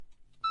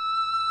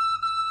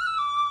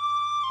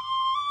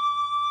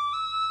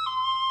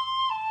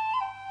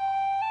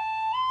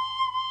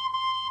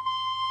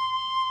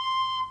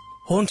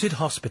Haunted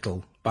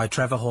Hospital by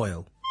Trevor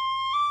Hoyle.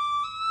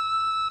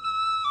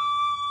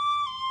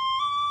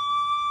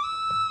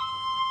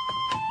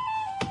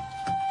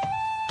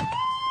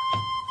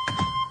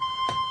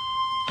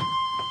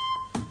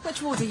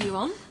 Which ward are you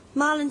on?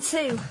 Marlin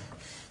 2.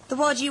 The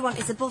ward you want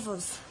is above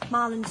us.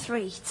 Marlin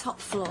 3, top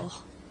floor.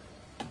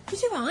 You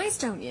do eyes,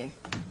 don't you?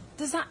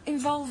 Does that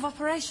involve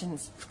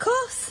operations? Of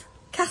course.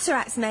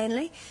 Cataracts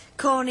mainly.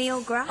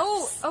 Corneal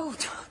grafts. Oh,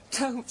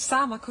 don't,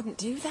 Sam, I couldn't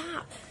do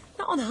that.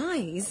 Not on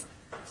eyes.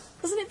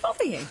 Doesn't it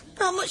bother you?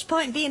 Not much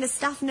point being a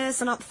staff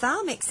nurse on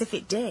ophthalmics if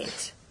it did.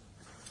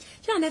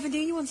 Yeah, I never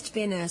knew you wanted to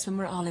be a nurse when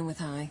we were at Arlingworth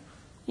High.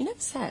 You never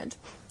said.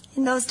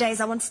 In those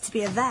days I wanted to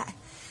be a vet.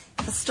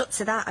 If I stuck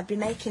to that, I'd be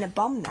making a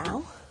bomb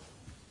now.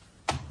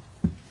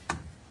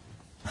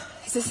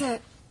 Is this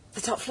it?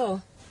 The top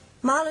floor?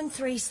 Marlin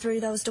 3's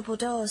through those double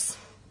doors.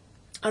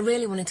 I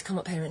really wanted to come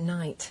up here at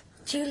night.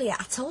 Julia,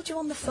 I told you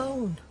on the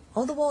phone.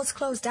 All the wards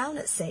close down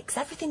at 6.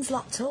 Everything's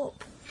locked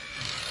up.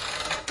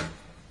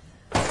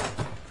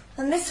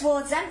 And this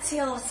ward's empty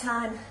all the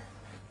time.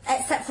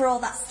 Except for all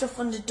that stuff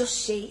under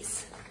dust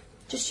sheets.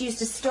 Just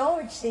used as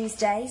storage these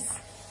days.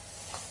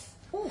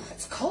 Oh,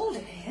 it's cold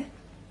in here.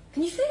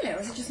 Can you feel it, or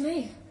is it just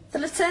me?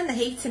 They'll have turned the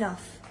heating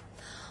off.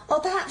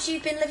 Or perhaps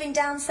you've been living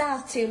down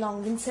south too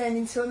long and turned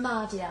into a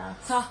mardyard.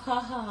 Ha ha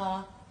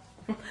ha.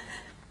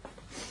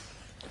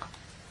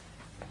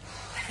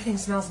 Everything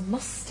smells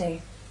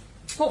musty.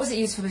 What was it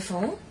used for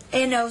before?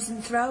 Ear, nose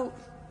and throat.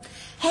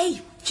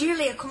 Hey,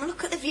 Julia, come and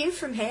look at the view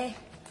from here.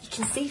 You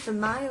can see for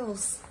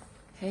miles.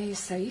 Hey,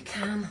 so you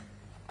can.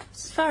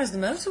 It's as far as the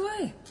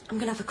motorway. I'm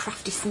going to have a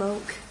crafty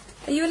smoke.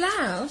 Are you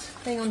allowed,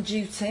 being on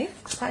duty?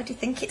 Why do you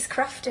think it's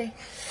crafty?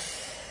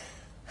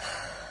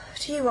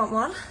 Do you want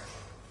one?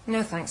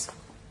 No, thanks.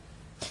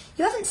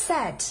 You haven't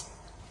said.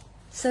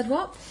 Said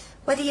what?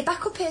 Whether you're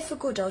back up here for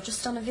good or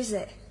just on a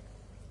visit.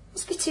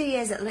 Must be 2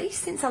 years at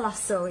least since I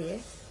last saw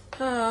you.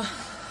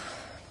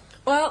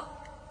 Well,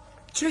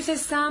 truth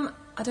is, Sam,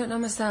 I don't know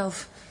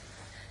myself.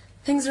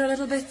 Things are a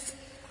little bit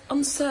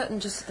uncertain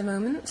just at the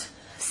moment.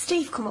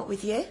 Steve come up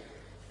with you?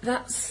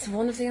 That's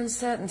one of the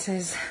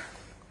uncertainties.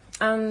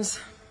 And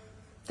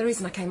the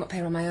reason I came up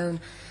here on my own.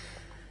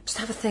 Just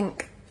have a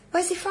think.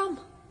 Where's he from?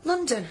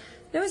 London?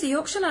 No, he's a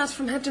Yorkshire lad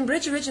from Hebden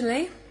Bridge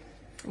originally.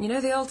 And you know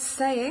the old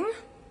saying?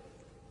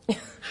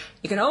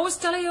 You can always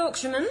tell a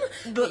Yorkshireman,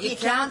 but you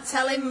can't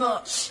tell him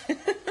much.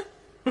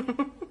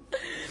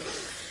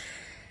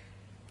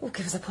 Oh,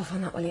 give us a puff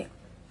on that, will you?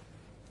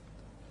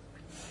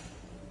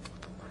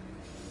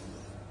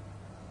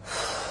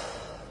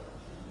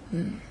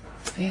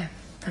 Yeah,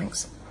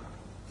 thanks.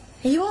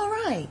 Are you all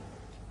right?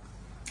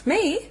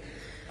 Me?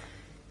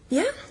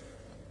 Yeah.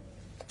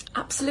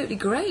 Absolutely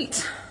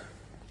great.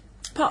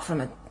 Apart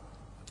from a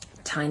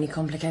tiny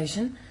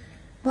complication.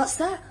 What's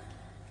that?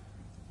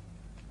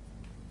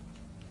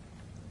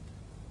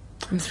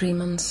 I'm 3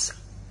 months,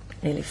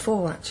 nearly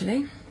 4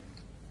 actually,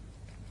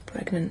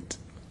 pregnant.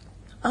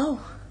 Oh.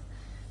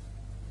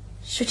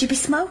 Should you be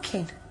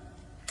smoking?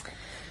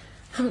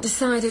 Haven't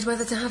decided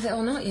whether to have it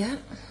or not yet.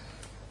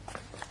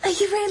 Are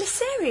you really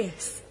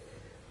serious?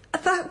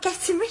 About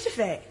getting rid of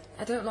it?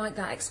 I don't like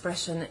that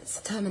expression.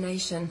 It's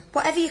termination.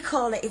 Whatever you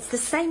call it, it's the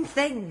same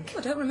thing.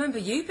 I don't remember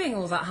you being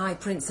all that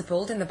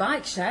high-principled in the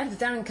bike shed with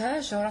Darren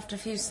Kershaw after a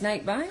few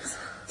snake bites.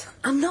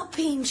 I'm not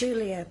being,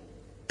 Julia,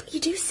 but you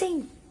do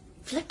seem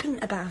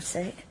flippant about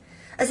it.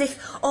 As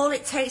if all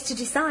it takes to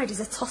decide is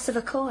a toss of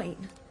a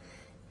coin.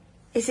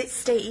 Is it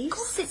Steve's? Of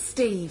course it's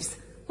Steve's.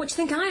 What, do you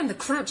think I am, the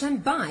Crouch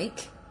End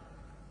bike?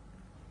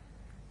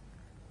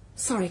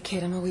 Sorry,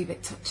 kid, I'm a wee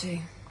bit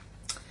touchy.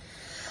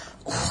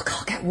 Oh, I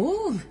can't get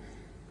warm.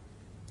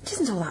 It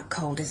isn't all that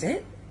cold, is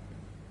it?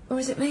 Or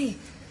is it me?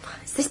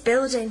 It's this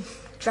building.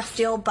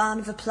 Drafty old barn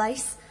of a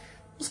place.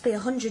 Must be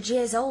 100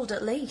 years old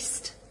at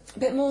least. A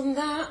bit more than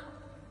that.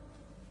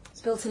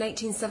 It's built in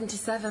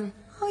 1877.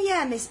 Oh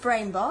yeah, Miss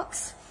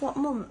Brainbox. What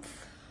month?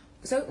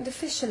 It was opened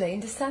officially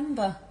in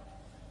December.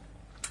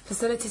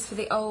 Facilities for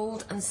the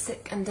old and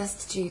sick and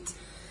destitute.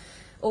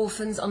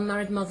 Orphans,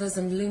 unmarried mothers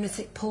and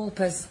lunatic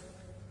paupers.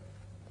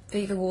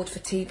 Fever ward for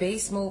TB,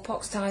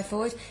 smallpox,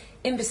 typhoid.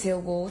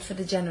 Imbecile ward for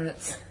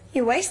degenerates.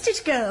 You wasted,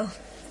 girl.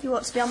 You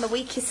ought to be on the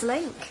weakest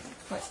link.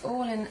 Well, it's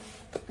all in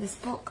this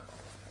book.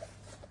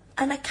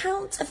 An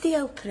account of the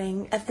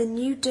opening of the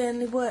new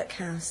Durnley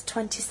Workhouse,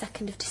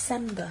 22nd of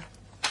December.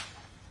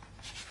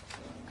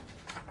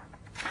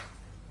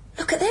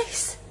 Look at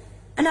this.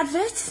 An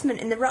advertisement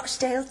in the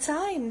Rochdale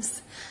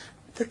Times.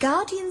 The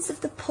guardians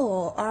of the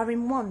poor are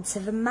in want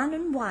of a man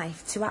and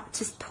wife to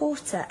act as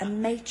porter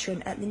and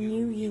matron at the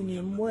new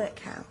Union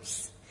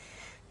Workhouse.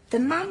 The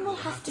man will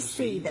have to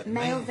see that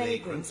male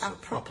vagrants are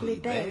properly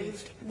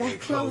bathed, their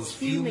clothes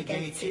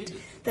fumigated,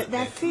 that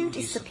their food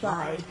is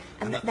supplied,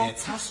 and that their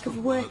task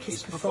of work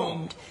is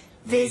performed,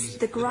 viz.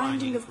 The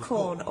grinding of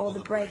corn or the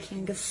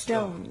breaking of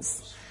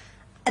stones.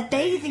 A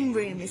bathing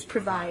room is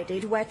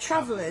provided where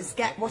travellers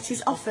get what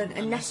is often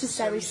a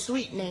necessary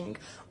sweetening,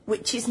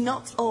 which is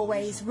not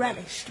always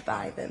relished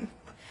by them.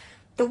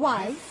 The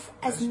wife,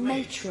 as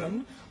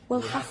matron, will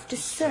have to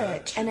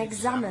search and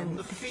examine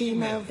the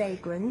female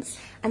vagrants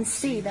and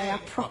see they are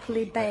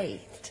properly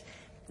bathed.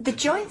 The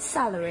joint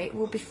salary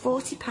will be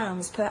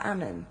 £40 per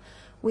annum,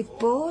 with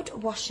board,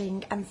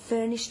 washing and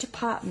furnished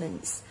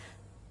apartments.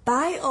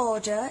 By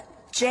order,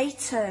 J.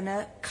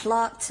 Turner,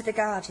 clerk to the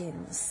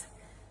Guardians.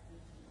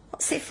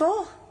 What's it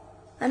for?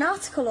 An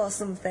article or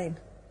something?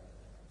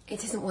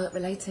 It isn't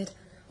work-related.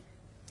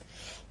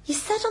 You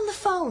said on the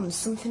phone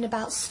something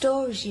about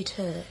stories you'd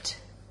heard.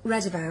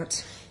 Read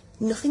about.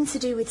 Nothing to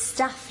do with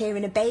staff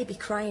hearing a baby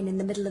crying in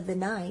the middle of the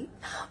night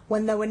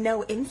when there were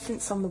no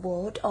infants on the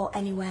ward or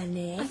anywhere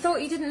near. I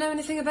thought you didn't know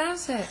anything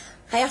about it.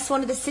 I asked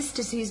one of the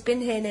sisters who's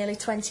been here nearly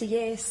 20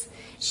 years.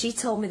 She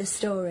told me the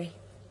story.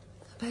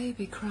 A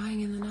baby crying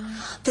in the night.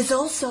 There's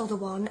also the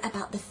one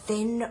about the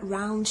thin,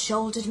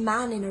 round-shouldered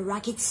man in a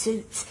ragged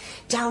suit,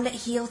 down at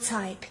heel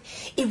type.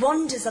 He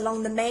wanders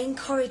along the main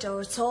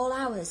corridor at all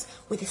hours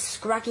with a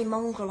scraggy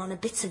mongrel on a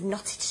bit of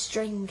knotted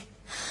string.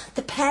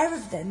 The pair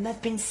of them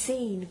have been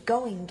seen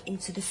going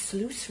into the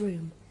sluice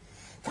room.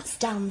 That's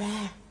down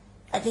there,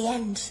 at the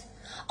end,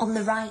 on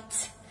the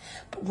right.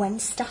 But when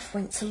staff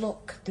went to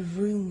look, the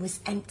room was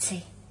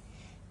empty.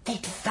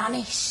 They'd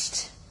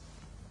vanished.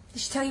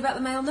 Did she tell you about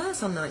the male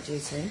nurse on night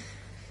duty?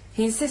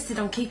 He insisted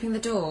on keeping the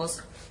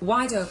doors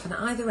wide open at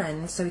either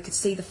end so he could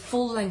see the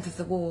full length of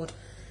the ward.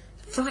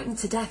 Frightened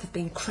to death of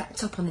being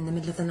crept up on in the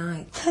middle of the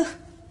night.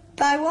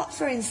 By what,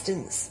 for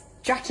instance?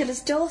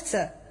 Dracula's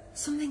daughter?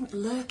 Something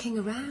lurking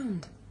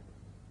around.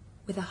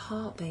 With a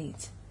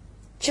heartbeat.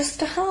 Just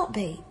a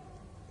heartbeat?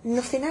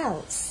 Nothing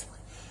else?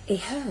 He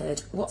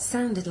heard what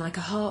sounded like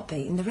a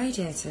heartbeat in the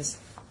radiators.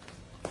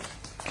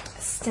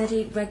 A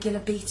steady, regular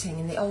beating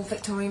in the old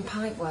Victorian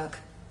pipework.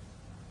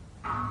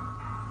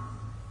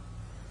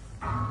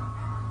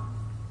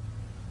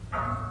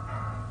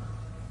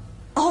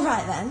 All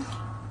right, then.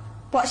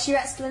 What's your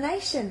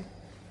explanation?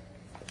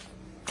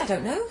 I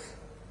don't know.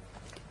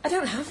 I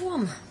don't have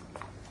one.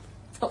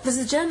 Oh, there's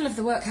a journal of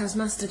the workhouse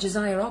master,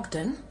 Josiah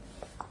Ogden.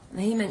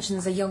 He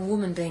mentions a young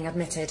woman being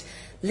admitted,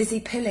 Lizzie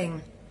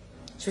Pilling.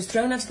 She was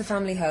thrown out of the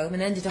family home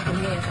and ended up in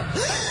here for...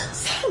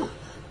 Sam!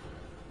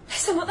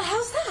 Sam, what the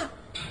hell's that?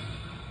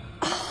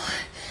 Oh,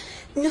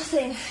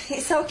 nothing.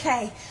 It's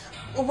okay.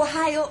 We're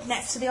high up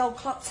next to the old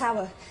clock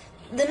tower.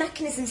 The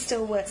mechanism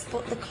still works,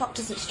 but the clock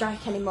doesn't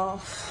strike anymore.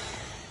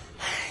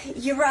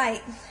 You're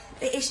right.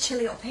 It is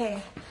chilly up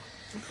here.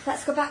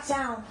 Let's go back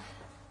down.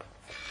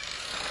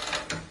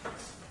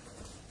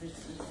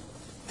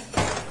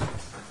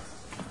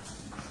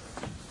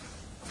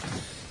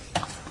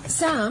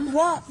 Sam?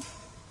 What?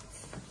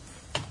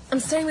 I'm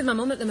staying with my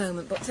mum at the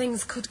moment, but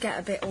things could get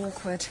a bit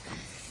awkward.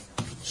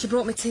 She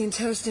brought me tea and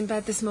toast in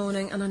bed this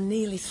morning, and I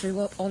nearly threw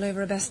up all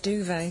over her best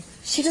duvet.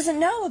 She doesn't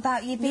know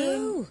about you being...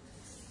 No.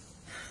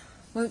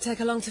 Won't take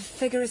her long to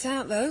figure it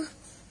out, though.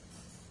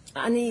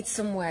 I need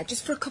somewhere,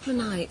 just for a couple of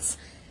nights.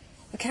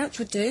 A couch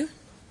would do.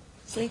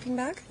 Sleeping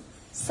bag?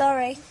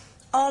 Sorry.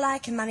 All I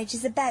can manage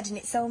is a bed in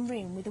its own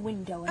room with a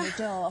window and a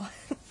door.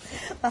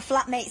 My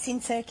flatmate's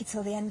in Turkey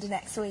till the end of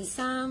next week.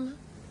 Sam,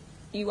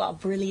 you are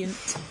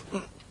brilliant.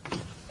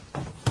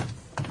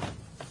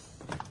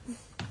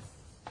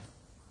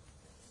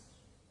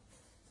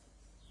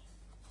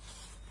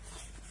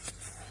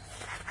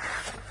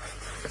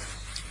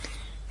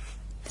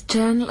 The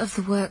Journal of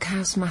the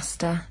Workhouse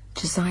Master,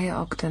 Josiah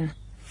Ogden.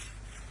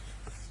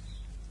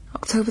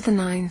 October the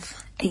 9th,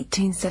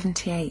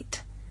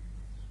 1878.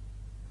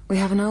 We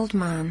have an old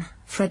man,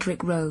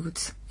 Frederick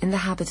Rhodes, in the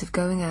habit of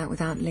going out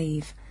without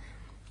leave.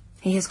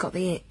 He has got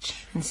the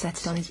itch and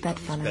set it on his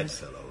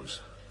bedfellows.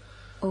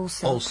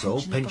 Also,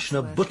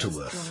 Pensioner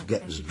Butterworth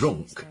gets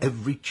drunk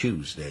every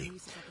Tuesday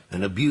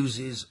and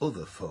abuses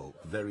other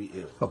folk very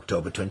ill.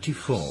 October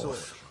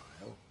 24th.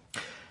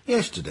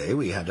 Yesterday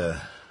we had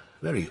a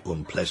very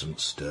unpleasant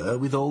stir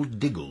with old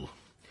Diggle.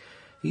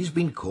 He's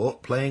been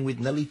caught playing with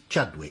Nellie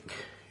Chadwick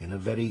in a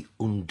very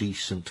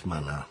undecent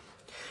manner.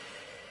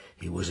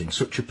 He was in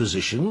such a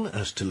position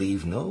as to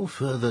leave no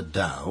further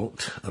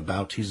doubt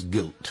about his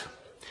guilt.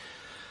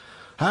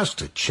 As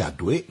to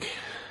Chadwick,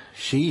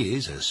 she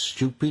is as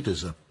stupid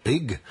as a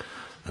pig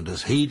and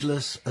as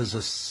heedless as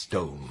a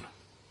stone.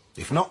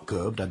 If not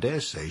curbed, I dare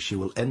say she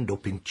will end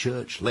up in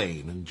Church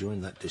Lane and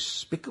join that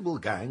despicable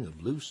gang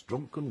of loose,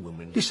 drunken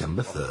women.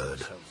 December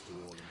 3rd.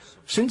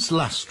 Since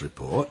last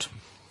report,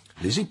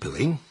 Lizzie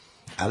Pilling,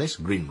 Alice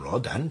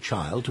Greenrod and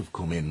child have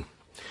come in.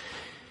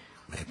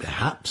 May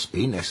perhaps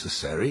be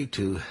necessary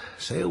to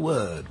say a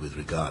word with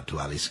regard to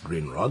Alice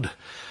Greenrod.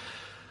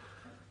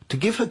 To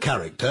give her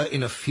character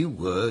in a few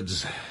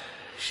words,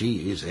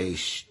 she is a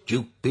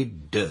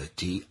stupid,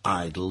 dirty,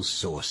 idle,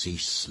 saucy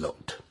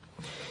slut.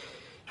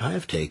 I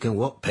have taken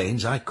what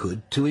pains I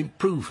could to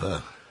improve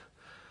her,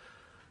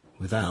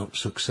 without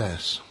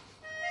success.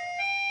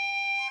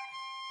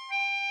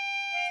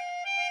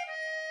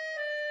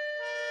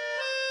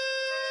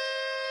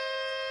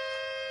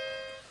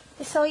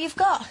 It's all you've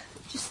got?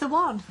 Just the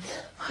one?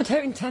 I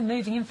don't intend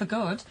moving in for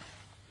good.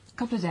 A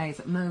couple of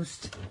days at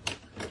most.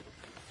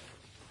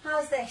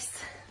 How's this?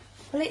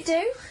 Will it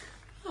do?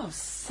 Oh,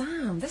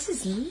 Sam, this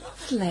is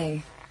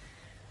lovely.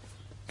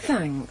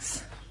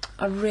 Thanks.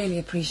 I really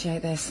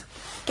appreciate this.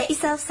 Get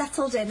yourself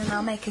settled in and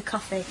I'll make a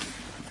coffee.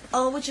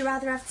 Or would you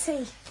rather have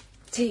tea?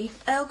 Tea?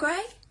 Earl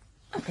Grey?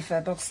 I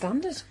prefer bog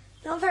standard.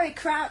 Not very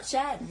Crouch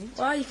End.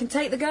 Well, you can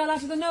take the girl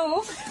out of the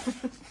north.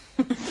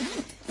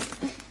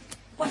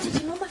 What did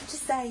your mum have to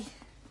say?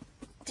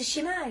 Does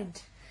she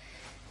mind?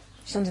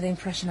 She's under the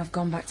impression I've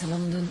gone back to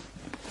London.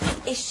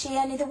 Is she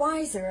any the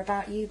wiser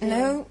about you being...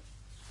 No,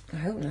 I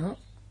hope not.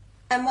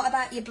 And what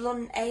about your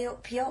blunt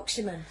A-up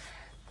Yorkshireman?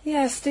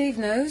 Yeah, Steve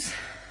knows.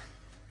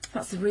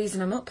 That's the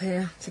reason I'm up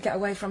here, to get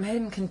away from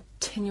him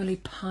continually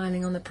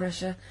piling on the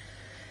pressure.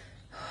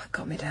 Oh, it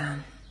got me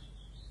down.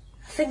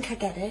 I think I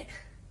get it.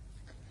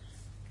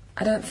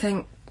 I don't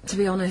think, to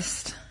be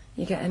honest,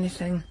 you get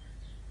anything.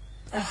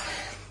 Oh,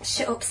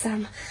 shut up,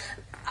 Sam.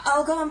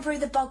 I'll go and brew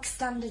the bog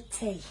standard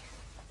tea.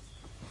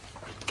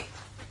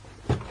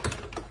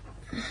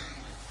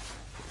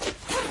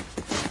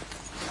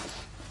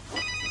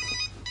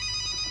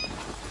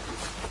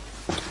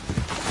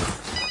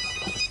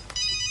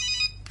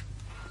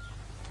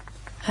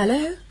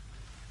 Hello?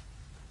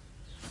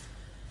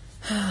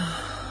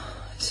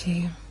 It's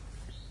you.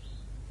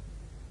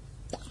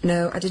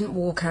 No, I didn't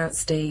walk out,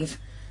 Steve.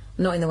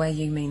 Not in the way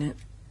you mean it.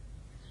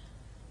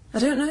 I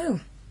don't know.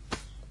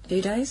 A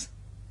few days?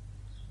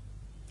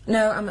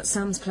 No, I'm at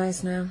Sam's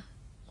place now.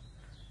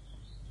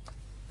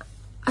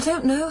 I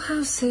don't know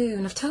how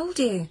soon. I've told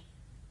you.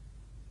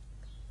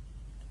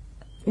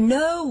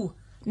 No,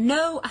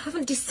 I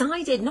haven't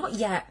decided. Not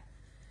yet.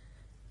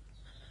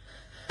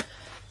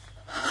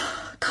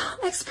 I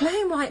can't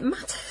explain why it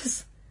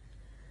matters.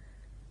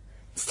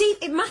 Steve,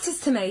 it matters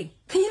to me.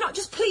 Can you not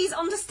just please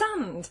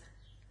understand?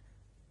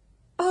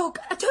 Oh,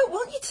 I don't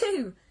want you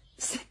to.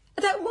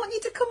 I don't want you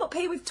to come up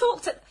here. We've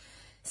talked...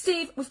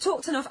 Steve, we've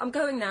talked enough. I'm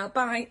going now.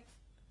 Bye.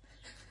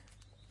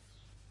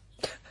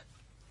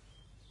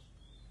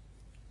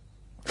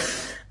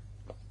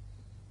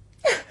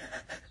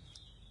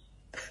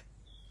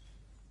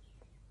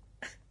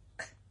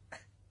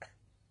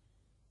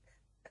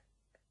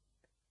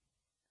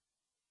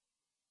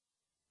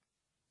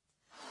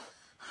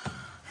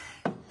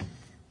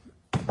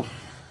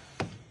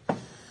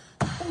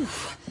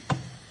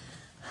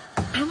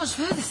 How much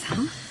further,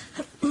 Sam?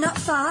 Not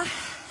far.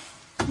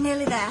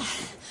 Nearly there.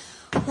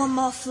 One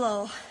more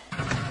floor.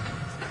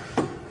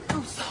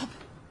 Oh, stop.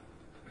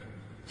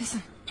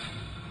 Listen.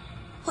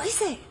 What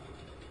is it?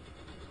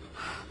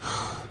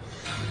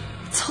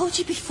 I told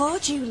you before,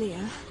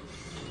 Julia.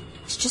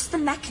 It's just the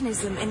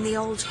mechanism in the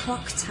old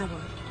clock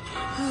tower.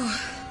 Oh,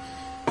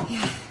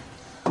 yeah.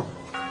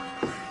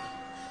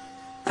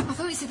 I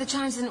thought you said the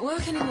chimes didn't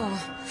work anymore.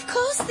 Of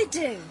course they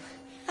do.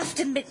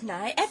 After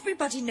midnight,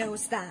 everybody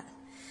knows that.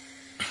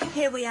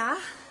 Here we are.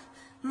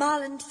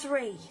 Marland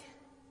 3.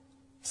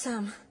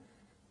 Sam,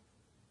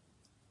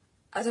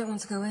 I don't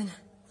want to go in.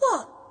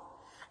 What?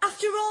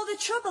 After all the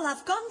trouble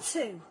I've gone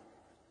to?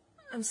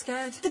 I'm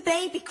scared. The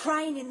baby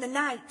crying in the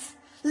night.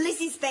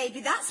 Lizzie's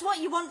baby, that's what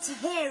you want to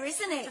hear,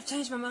 isn't it? I've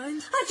changed my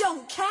mind. I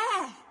don't care.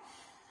 I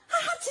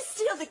had to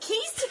steal the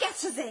keys to get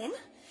us in.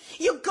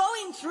 You're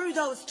going through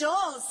those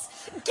doors.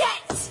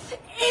 Get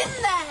in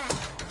there!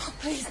 Oh,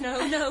 please,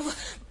 no.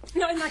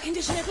 Not in my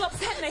condition, it'll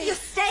upset me. You're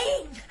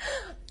staying.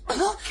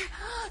 Look,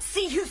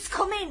 see who's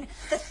coming.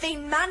 The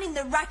thin man in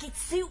the ragged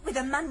suit with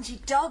a mangy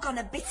dog on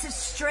a bit of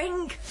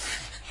string.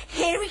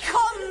 Here he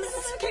comes.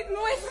 Keep them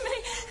away from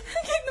me.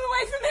 Keep them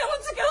away from me. I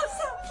want to go,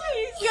 Sam,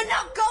 please. You're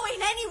not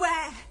going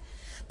anywhere.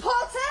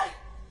 Porter?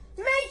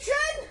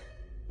 Matron?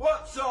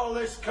 What's all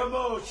this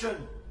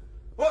commotion?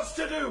 What's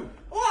to do?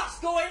 What's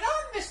going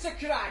on, Mr.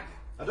 Cragg?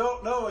 I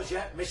don't know as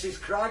yet, Mrs.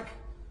 Cragg.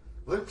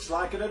 Looks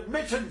like an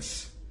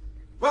admittance.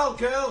 Well,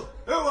 girl,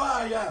 who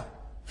are you?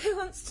 Who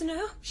wants to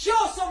know?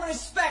 Show some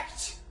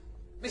respect.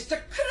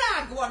 Mr.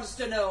 Cragg wants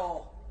to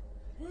know.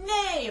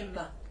 Name.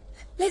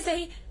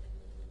 Lizzie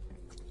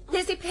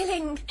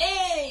Pilling.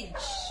 Age.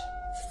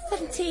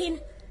 17.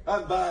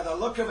 And by the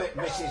look of it,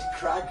 Mrs.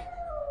 Cragg,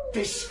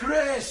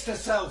 disgraced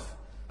herself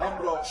and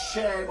brought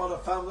shame on her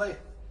family.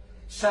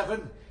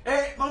 7,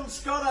 8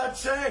 months gone, I'd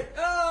say.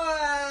 Oh,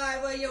 aye,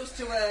 we're used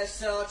to her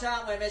sort,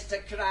 aren't we,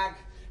 Mr. Cragg?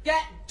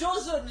 Get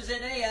dozens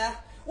in here.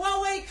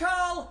 What we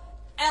call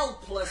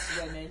helpless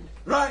women.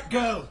 Right,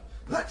 girl,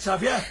 let's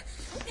have you.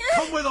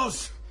 Come with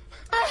us.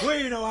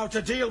 We know how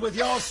to deal with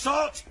your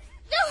sort.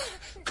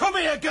 No! Come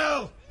here,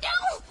 girl.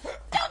 No!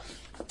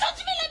 Don't touch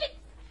me, let me...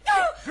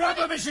 No! Grab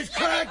her, Mrs.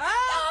 Cragg.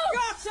 I've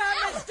got her,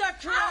 Mr.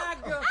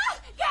 Cragg.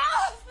 Get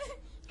off me!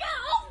 Get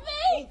off me!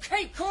 Oh,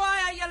 keep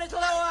quiet, you little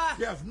whore.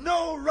 You have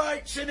no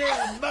rights in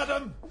here,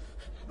 madam.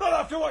 Not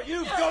after what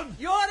you've done.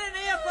 You're in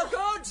here for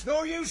good.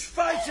 No use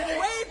fighting it.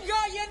 We've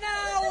got you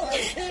now.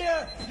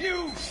 Here,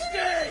 you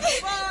stay.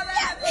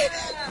 Forever.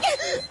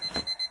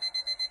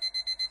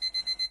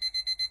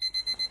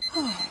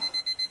 Oh,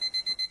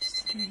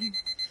 just a dream.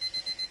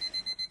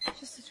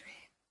 Just a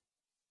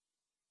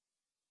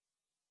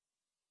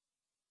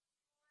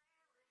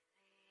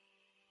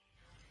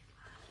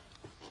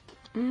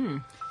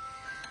dream.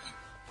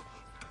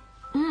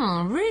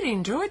 I really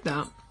enjoyed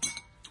that.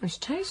 It's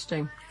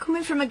tasty.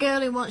 Coming from a girl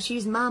who wants to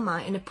use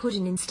Marmite in a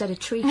pudding instead of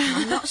treacle,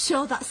 I'm not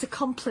sure that's a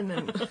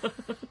compliment.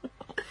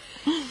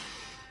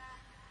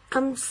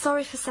 I'm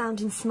sorry for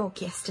sounding smug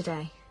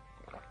yesterday.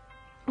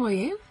 Were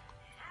you?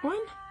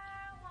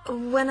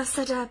 When? When I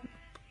said I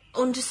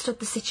understood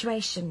the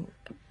situation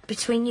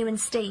between you and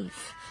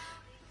Steve.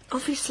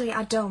 Obviously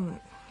I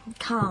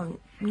can't,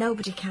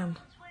 nobody can.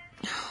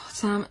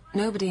 Sam,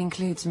 nobody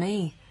includes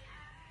me.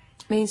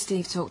 Me and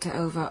Steve talked it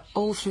over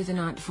all through the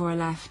night before I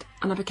left,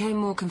 and I became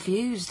more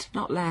confused,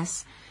 not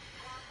less.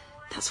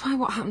 That's why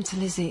what happened to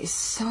Lizzie is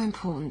so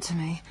important to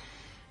me.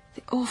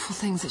 The awful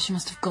things that she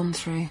must have gone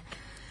through.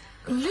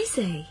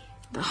 Lizzie?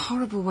 The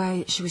horrible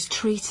way she was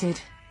treated.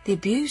 The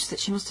abuse that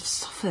she must have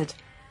suffered.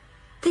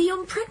 The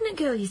young pregnant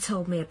girl you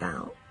told me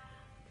about.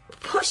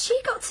 What's she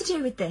got to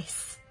do with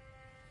this?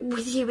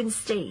 With you and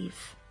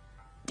Steve?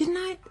 Didn't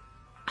I?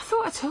 I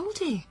thought I told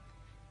you.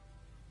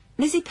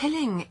 Lizzie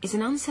Pilling is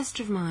an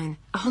ancestor of mine,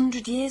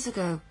 100 years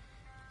ago.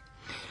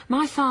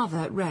 My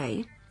father,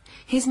 Ray,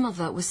 his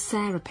mother was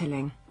Sarah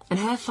Pilling, and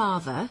her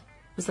father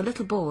was a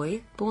little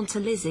boy born to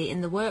Lizzie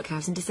in the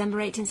workhouse in December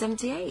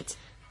 1878.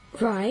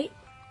 Right.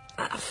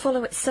 I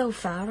follow it so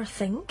far, I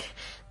think.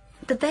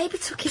 The baby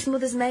took his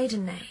mother's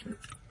maiden name.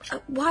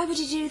 Why would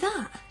he do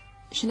that?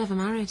 She never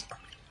married.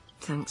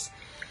 Thanks.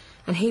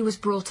 And he was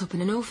brought up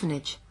in an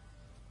orphanage.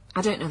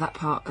 I don't know that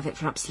part of it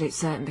for absolute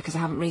certain because I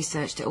haven't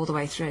researched it all the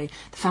way through.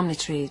 The family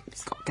tree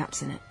has got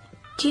gaps in it.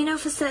 Do you know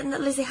for certain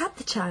that Lizzie had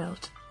the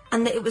child?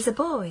 And that it was a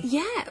boy?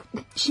 Yeah,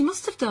 she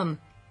must have done.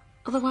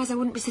 Otherwise I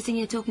wouldn't be sitting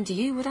here talking to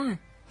you, would I?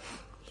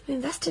 You've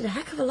invested a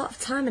heck of a lot of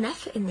time and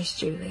effort in this,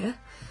 Julia.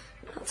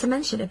 Not to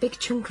mention a big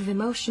chunk of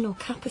emotional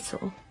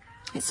capital.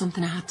 It's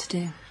something I had to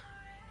do.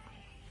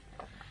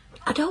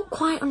 I don't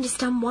quite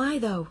understand why,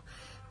 though.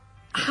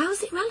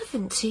 How's it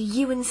relevant to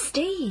you and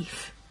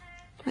Steve?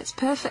 It's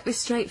perfectly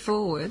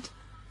straightforward.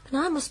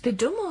 Then I must be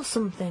dumb or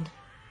something.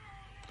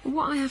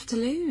 What I have to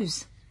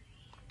lose.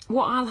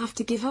 What I'll have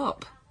to give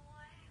up.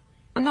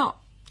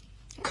 Not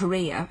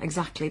career,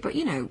 exactly, but,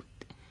 you know...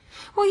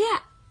 Well, yeah,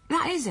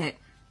 that is it.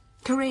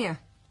 Career.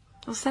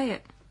 I'll say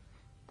it.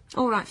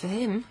 All right for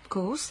him, of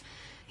course.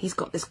 He's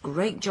got this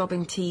great job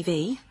in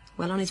TV,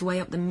 well on his way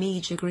up the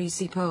major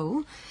greasy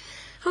pole.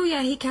 Oh,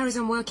 yeah, he carries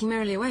on working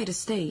merrily away, does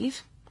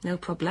Steve. No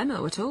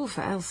problemo at all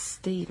for El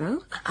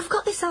Steve-o. I've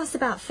got this house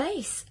about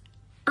face.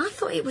 I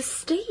thought it was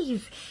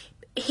Steve.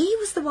 He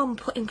was the one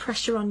putting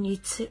pressure on you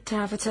to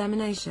have a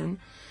termination.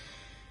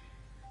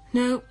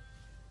 No,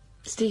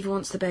 Steve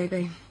wants the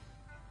baby.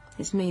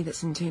 It's me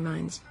that's in two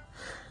minds.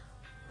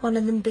 One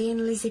of them being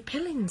Lizzie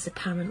Pillings,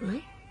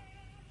 apparently.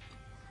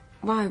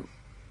 Why?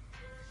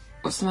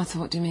 What's the matter?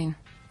 What do you mean?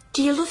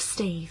 Do you love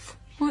Steve?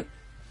 What?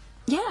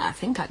 Yeah, I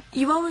think I...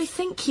 You only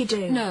think you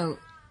do? No,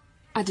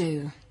 I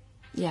do.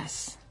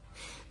 Yes.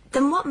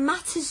 Then what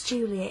matters,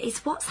 Julia, is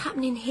what's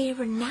happening here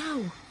and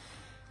now.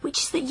 Which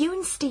is that you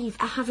and Steve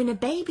are having a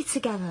baby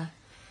together.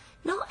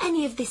 Not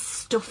any of this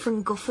stuff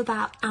and guff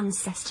about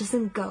ancestors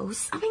and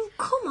ghosts. I mean,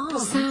 come on. But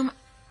Sam,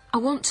 I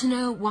want to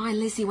know why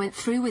Lizzie went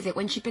through with it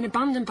when she'd been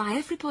abandoned by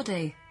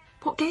everybody.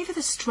 What gave her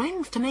the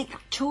strength to make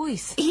that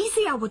choice?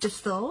 Easy, I would have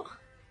thought.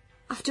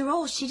 After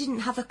all, she didn't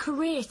have a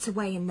career to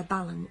weigh in the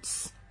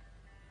balance.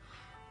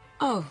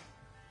 Oh.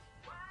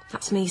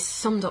 That's me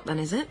summed up then,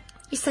 is it?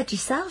 You said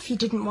yourself you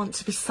didn't want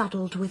to be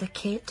saddled with a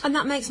kid. And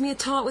that makes me a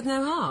tart with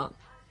no heart?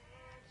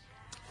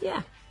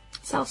 Yeah.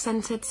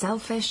 Self-centred,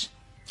 selfish.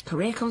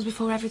 Career comes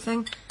before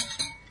everything.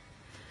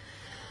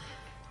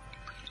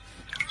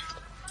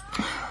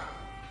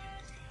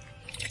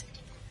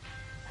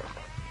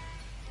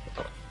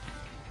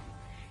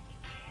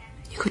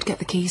 You could get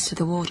the keys to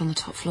the ward on the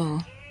top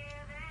floor.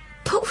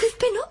 But we've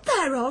been up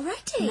there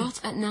already.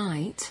 Not at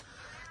night.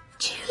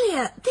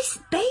 Julia, this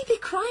baby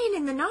crying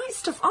in the night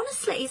stuff,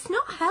 honestly, it's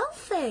not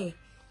healthy.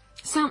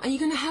 Sam, are you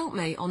going to help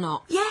me or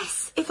not?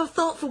 Yes, if I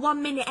thought for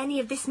 1 minute any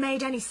of this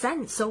made any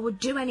sense or would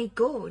do any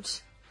good.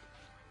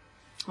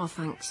 Oh,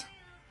 thanks.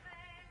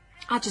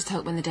 I just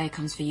hope when the day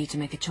comes for you to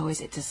make a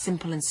choice, it's as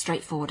simple and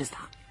straightforward as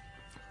that.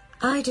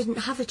 I didn't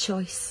have a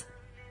choice.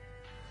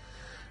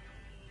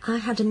 I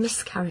had a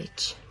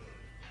miscarriage.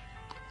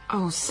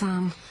 Oh,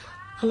 Sam.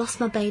 I lost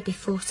my baby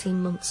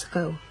 14 months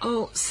ago.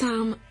 Oh,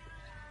 Sam.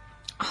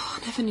 Oh,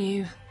 I never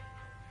knew.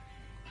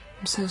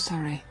 I'm so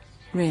sorry.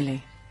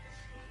 Really.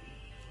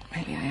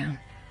 Really, I am.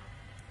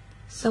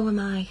 So am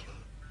I.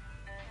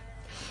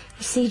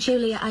 You see,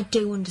 Julia, I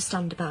do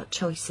understand about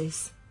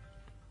choices.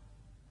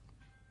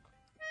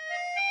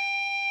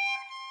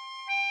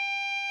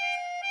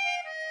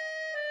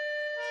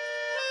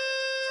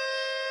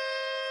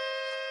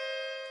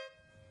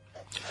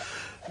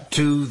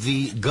 To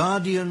the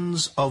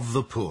Guardians of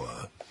the Poor.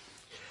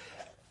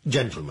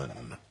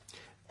 Gentlemen,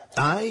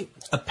 I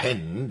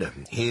append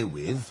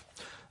herewith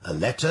a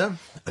letter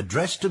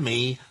addressed to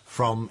me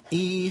from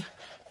E.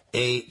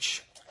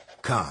 H.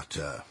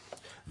 Carter,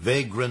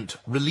 Vagrant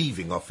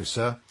Relieving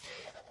Officer,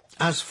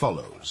 as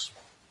follows.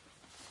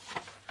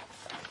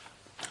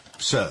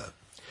 Sir,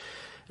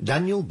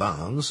 Daniel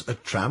Barnes, a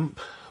tramp,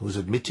 was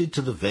admitted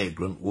to the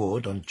vagrant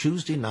ward on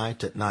Tuesday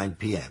night at 9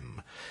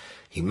 p.m.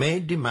 He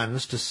made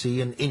demands to see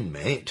an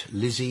inmate,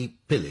 Lizzie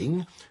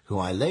Pilling, who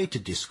I later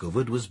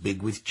discovered was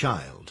big with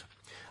child.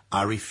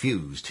 I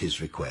refused his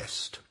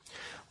request.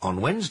 On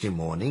Wednesday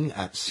morning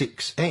at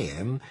 6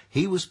 a.m,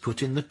 he was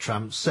put in the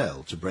tramp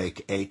cell to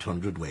break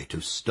 800 weight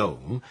of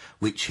stone,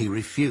 which he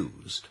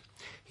refused.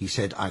 He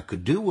said I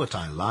could do what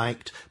I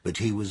liked, but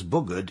he was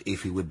buggered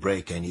if he would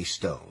break any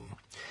stone.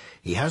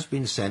 He has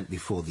been sent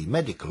before the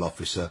medical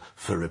officer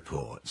for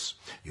reports.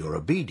 Your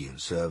obedient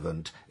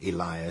servant,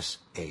 Elias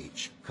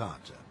H.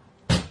 Carter.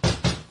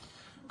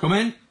 Come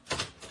in.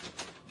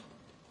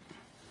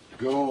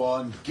 Go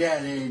on,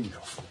 get in.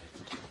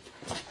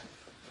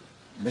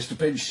 Mr.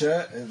 Pinch,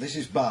 sir, this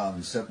is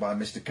Barnes, sent by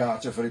Mr.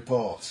 Carter for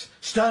reports.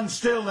 Stand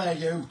still there,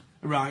 you.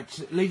 Right,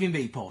 leave him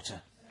be,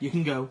 Porter. You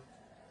can go.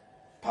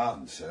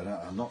 Pardon,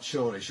 sir, I'm not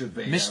sure it should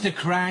be... Mr.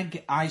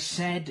 Cragg, I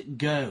said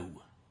go.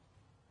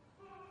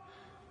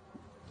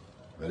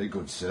 Very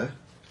good, sir.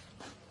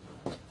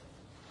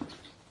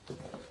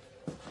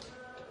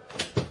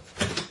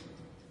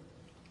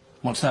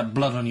 What's that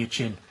blood on your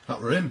chin?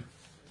 That were him.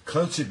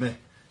 Clouted me.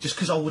 Just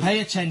 'cause I wouldn't... Pay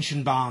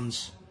attention,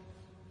 Barnes.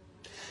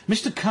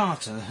 Mr.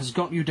 Carter has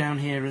got you down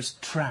here as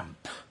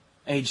tramp,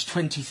 aged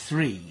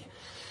 23.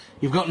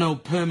 You've got no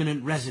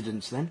permanent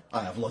residence, then?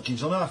 I have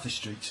lodgings on Arthur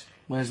Street.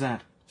 Where's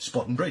that?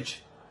 Spotton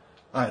Bridge.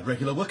 I had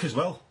regular work as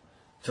well,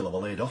 till I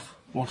was laid off.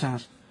 What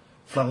as?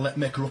 Flannelette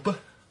maker-upper.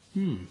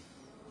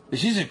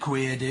 This is a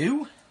queer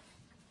do.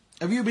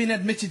 Have you been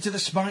admitted to the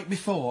Spike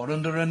before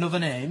under another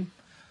name?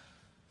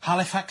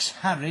 Halifax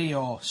Harry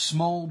or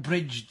Small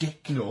Bridge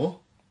Dick? No.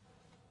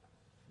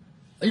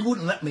 He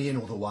wouldn't let me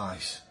in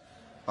otherwise.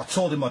 I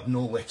told him I'd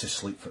nowhere to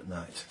sleep for at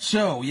night.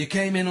 So, you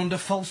came in under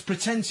false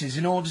pretences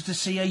in order to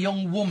see a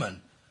young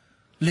woman,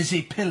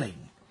 Lizzie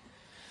Pilling.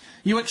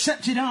 You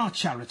accepted our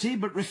charity,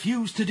 but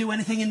refused to do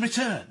anything in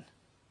return.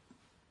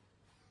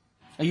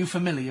 Are you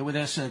familiar with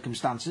her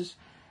circumstances?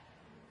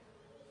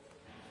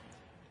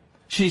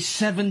 She's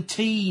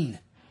 17,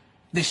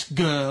 this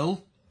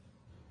girl,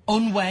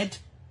 unwed,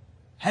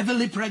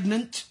 heavily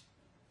pregnant.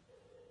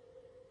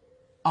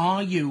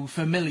 Are you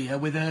familiar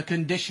with her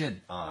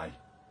condition? Aye.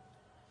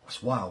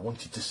 That's why I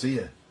wanted to see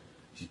her.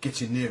 She's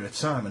getting near her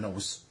time and I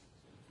was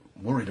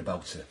worried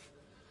about her.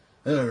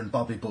 Her and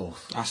Bobby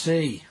both. I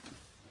see.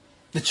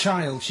 The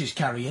child she's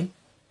carrying,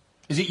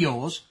 is it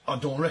yours? I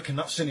don't reckon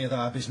that's any of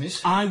our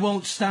business. I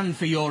won't stand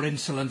for your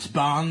insolence,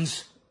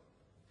 Barnes.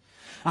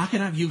 I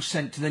can have you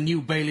sent to the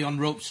New Bailey on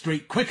Rope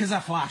Street quick as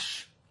a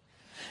flash.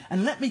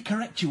 And let me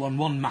correct you on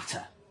one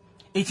matter.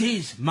 It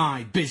is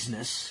my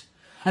business,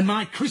 and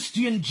my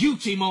Christian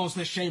duty more's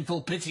the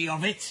shameful pity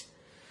of it.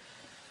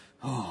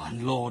 Oh,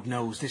 and Lord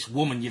knows this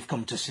woman you've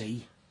come to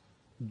see,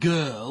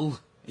 girl,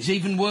 is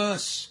even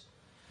worse.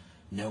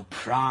 No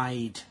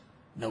pride,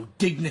 no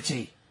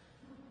dignity,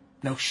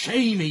 no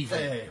shame even.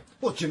 Hey,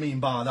 what do you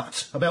mean by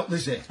that? About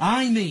Lizzie?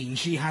 I mean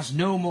she has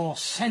no more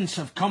sense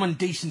of common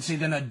decency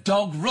than a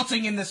dog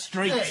rutting in the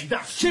street. Hey,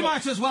 that's she not...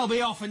 might as well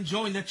be off and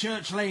join the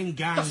Church Lane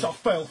gang. That's a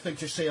foul thing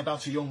to say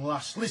about a young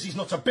lass. Lizzie's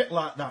not a bit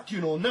like that.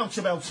 You know nought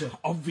about her.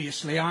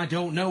 Obviously I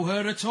don't know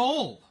her at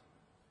all.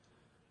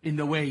 In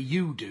the way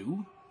you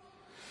do.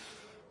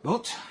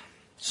 But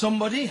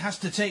somebody has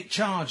to take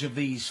charge of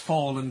these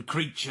fallen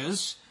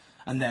creatures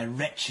and their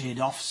wretched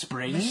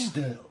offspring.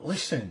 Mister,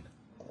 listen.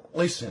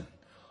 Listen.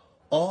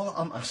 All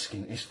I'm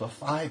asking is for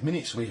 5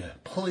 minutes with her,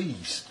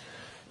 please.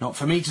 Not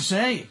for me to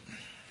say.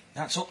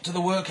 That's up to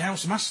the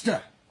workhouse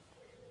master.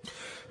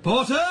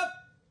 Porter!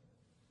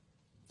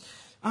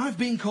 I've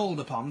been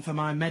called upon for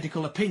my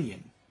medical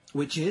opinion,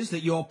 which is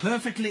that you're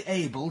perfectly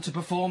able to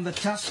perform the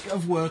task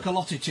of work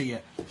allotted to you.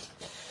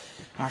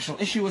 I shall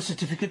issue a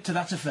certificate to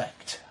that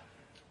effect.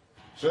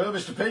 Sir,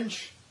 Mr.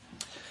 Pinch?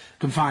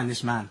 Confine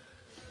this man.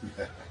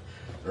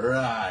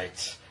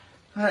 Right.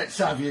 Let's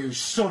have you,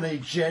 Sonny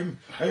Jim.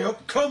 Hey,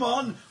 up, come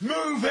on,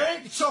 move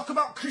it! You talk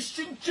about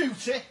Christian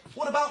duty.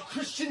 What about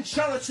Christian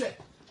charity?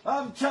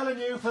 I'm telling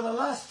you for the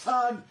last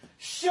time,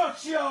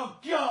 shut your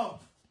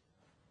gob!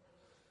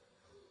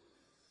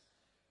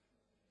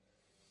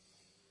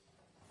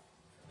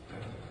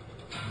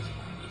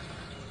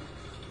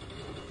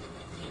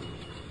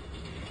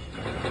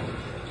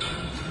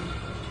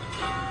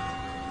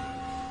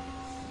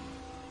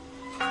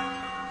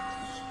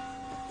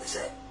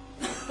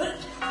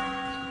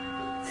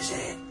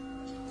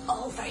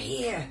 Over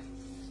here.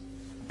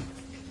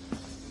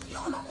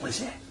 You're not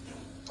Lizzie.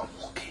 I'm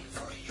looking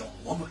for a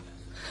young woman.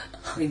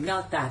 I'm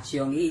not that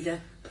young either,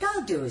 but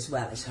I'll do as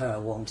well as her,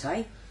 won't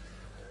I?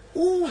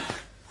 Ooh,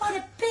 what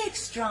a big,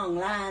 strong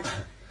lad.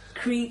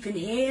 Creep in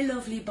here,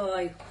 lovely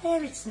boy,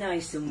 where it's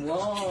nice and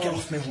warm. Get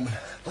off me, woman.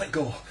 Let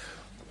go.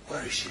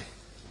 Where is she?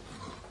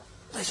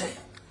 Lizzie.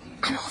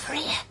 I'm over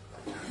here.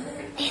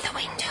 Near the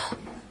window.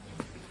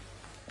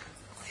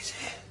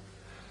 Lizzie.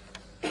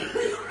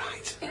 You're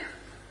right.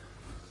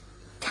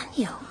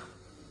 Daniel?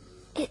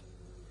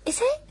 Is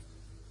it?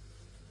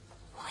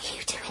 What are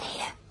you doing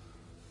here?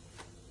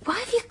 Why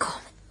have you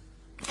come?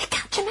 They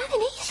catch a man in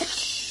here.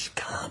 Shh,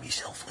 calm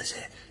yourself,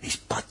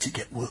 to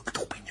get worked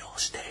up in your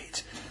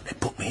state. They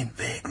put me in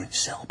vagrant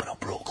cell, but I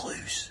broke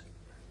loose.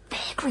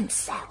 Vagrant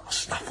cell? I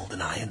snaffled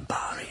an iron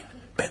bar in,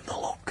 bent the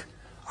lock.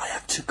 I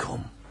had to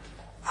come.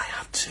 I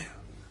had to.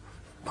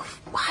 Well,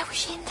 why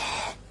was you in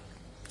there?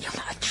 You're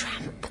not a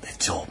tramp. They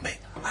told me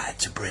I had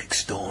to break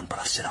stone, but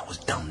I said I was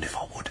damned if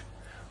I would.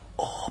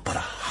 Oh, but I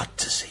had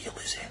to see you,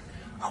 Lizzie.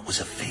 I was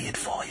afeard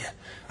for you,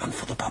 and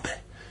for the babby.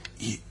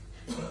 You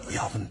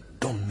haven't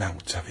done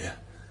nought, have you?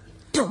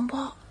 Done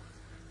what?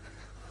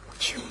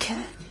 Do you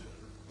care?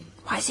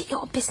 Why is it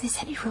your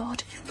business, any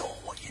road? You know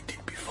what you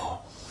did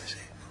before, Lizzie.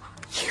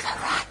 You the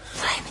right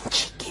flaming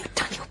cheek, you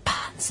Daniel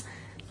Barnes.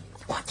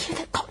 What, you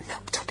that got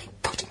knocked up in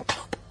Pudding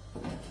Club?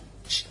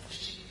 Shh.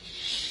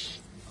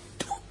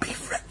 Don't be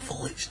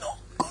fretful, it's not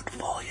good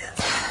for you.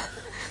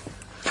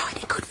 Not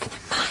any good for the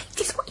mind,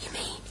 is what you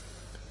mean.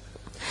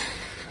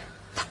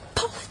 That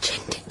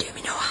Polygen didn't do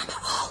me no harm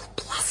at all,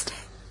 blast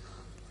it.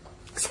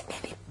 Except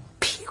maybe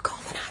puke all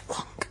the night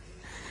long.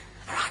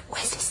 Alright,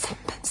 where's this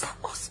 7p that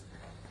was?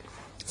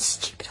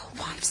 Stupid old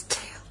wives'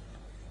 tale.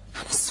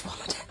 And I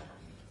swallowed it.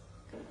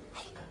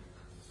 Hey.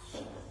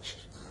 Shh.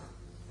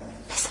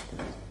 Listen.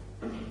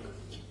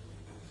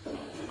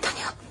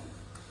 Daniel,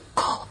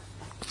 go.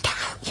 Get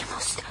out, you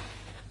must.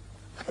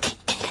 Can you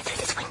get through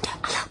this window?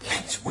 I'll help you.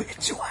 It's way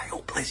too high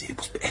up, Lizzie. It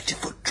must be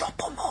 80-foot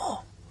drop or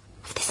more.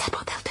 If they said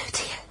what they'll do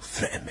to you.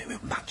 Threaten me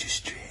with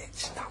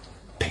magistrates. That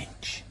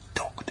Pinch,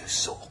 doctor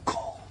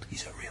so-called,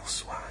 he's a real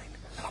swine.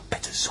 And I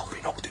bet a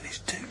sovereign Ogden is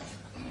too.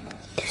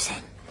 Who's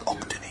in?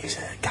 Ogden is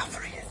a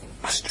gaffer here,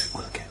 master at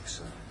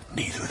workhouse.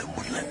 Neither of them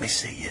would let me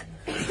see you,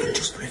 even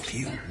just for a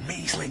few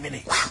measly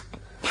minutes. Well,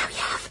 now you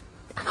have.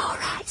 I'm all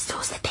right.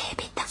 So's the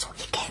baby. That's what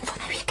you came for.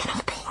 Now you can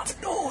have I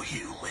it. know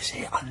you,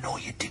 Lizzie. I know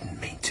you didn't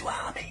mean to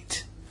harm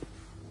it.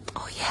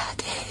 Oh yeah, I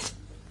did.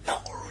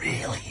 Not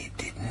really, you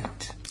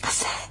didn't. I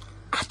said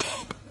I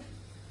did.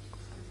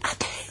 I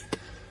did.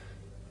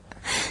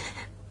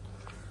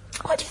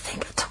 What do you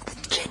think I took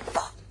the gin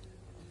for?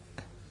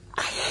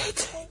 I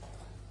hate it.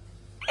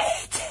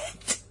 Hate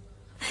it.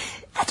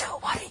 I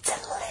don't want it to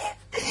live.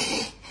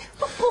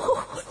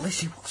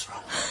 Lizzie, what's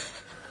wrong?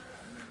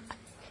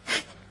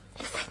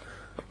 Listen.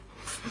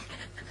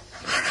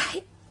 All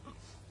right.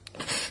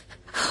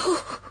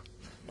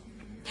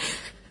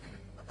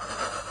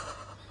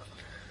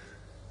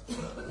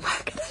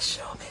 Where can I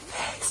show my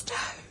face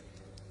now?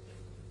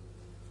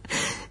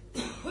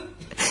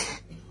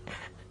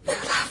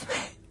 Who'll have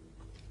me?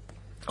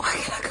 Where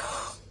can I go?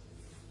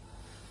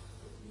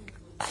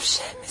 I've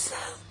shamed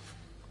myself.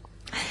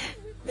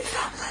 My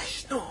family.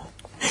 No,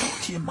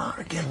 talk to your ma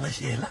again,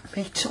 Lizzie. Let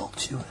me talk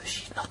to her.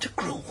 She's not a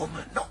cruel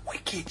woman, not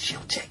wicked.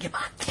 She'll take you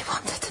back. You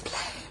want her to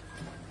blame?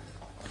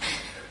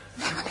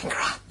 They were in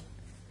crap.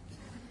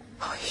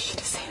 Oh, you should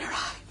have seen her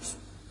eyes.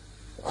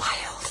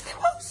 Wild they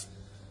was.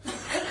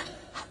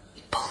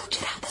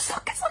 Bulging out the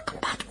sockets like a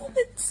bad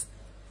woman's.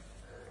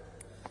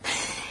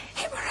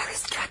 It were her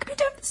as dragged me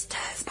down the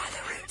stairs by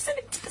the roots and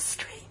into the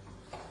street.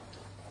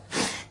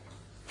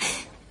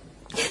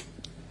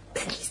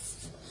 Then she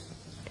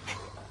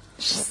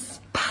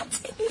spat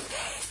in my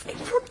face in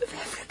front of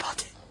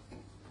everybody.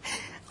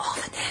 All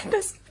the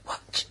neighbours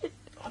watching.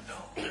 Oh no,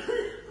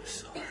 I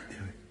saw her do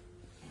it.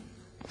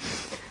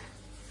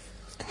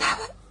 And now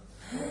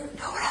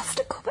nowhere else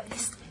to go but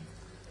this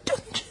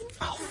dungeon.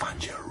 I'll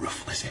find you a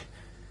roof, Lizzie.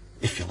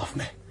 If you love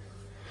me.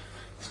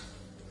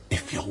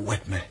 If you'll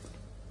wed me.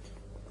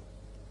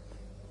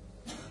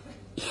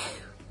 You?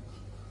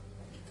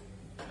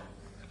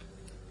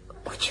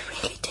 Would you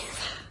really do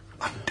that?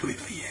 I'd do it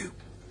for you.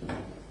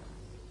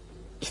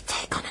 You'd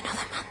take on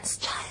another man's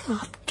child?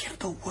 I'd give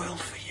the world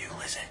for you,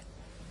 Lizzie.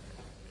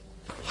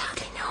 You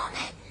hardly know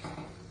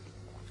me.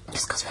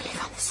 Just 'cause we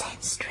live on the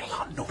same street.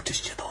 I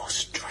noticed you though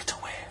straight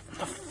away. From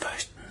the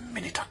first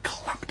minute I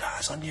clapped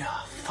eyes on you,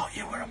 I thought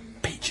you were a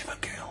peach of a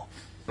girl.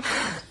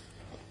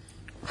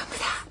 When was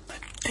that?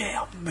 The day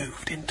I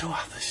moved into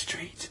Arthur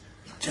Street,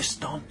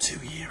 just on 2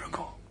 years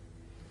ago.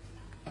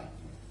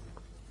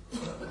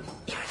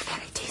 You're a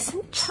very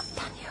decent chap,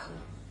 Daniel.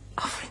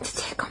 Offering to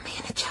take on me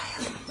and a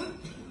child.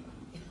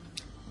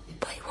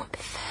 But it won't be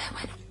fair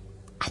when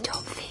I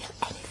don't feel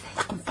anything.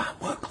 I can find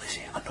work,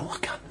 Lizzie. I know I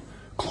can.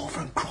 Clover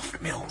and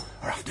Croft Mill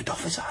are after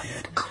doffers, I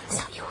heard. Oh, is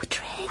that your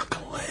trade? I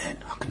can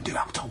learn. I can do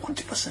what I want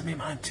if I set my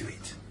mind to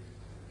it.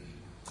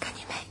 Can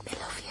you make me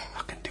love you?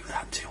 I can do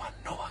that too. I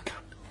know I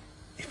can.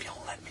 If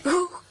you'll let me.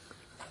 Ooh.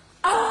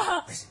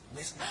 Ah!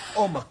 Listen.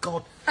 Oh my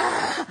God.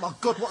 My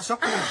God, what's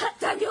happening?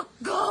 Daniel,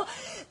 go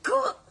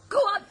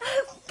on.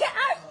 Get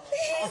out,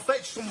 I'll please.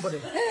 fetch somebody.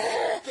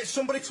 Get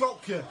somebody to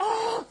help you.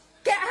 Oh,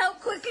 get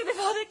out quickly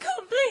before they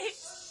come, please.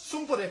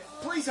 Somebody,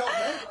 please help me.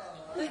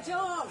 The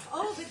door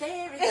over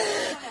there in the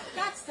corner.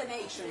 That's the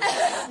matron.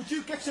 Would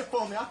you get her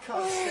for me? I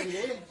can't stay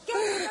here. Get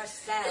her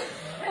yourself.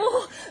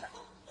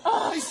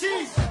 Oh,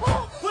 Mrs!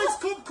 Please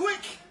come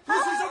quick!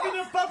 Lizzie's having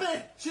a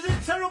baby! She's in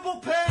terrible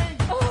pain!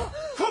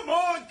 Come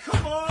on!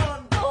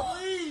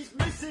 Please,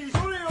 Mrs,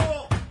 hurry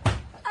up!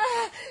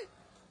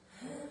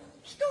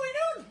 What's going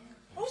on?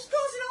 What's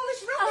causing all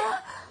this ruckus?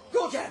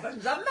 Good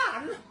heavens, a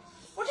man?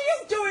 What are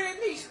you doing in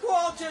these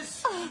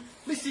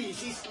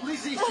Mrs. It's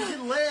Lizzie. She's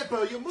in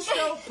labour. You must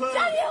help her.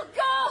 Daniel,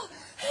 go!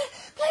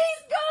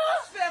 Please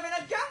go! We're having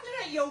a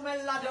gander at you, my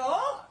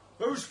laddo.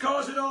 Who's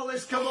causing all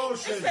this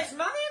commotion? It's this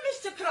man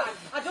here, Mr. Cragg.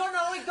 I don't know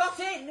how he got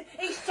in.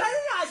 He's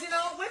terrorising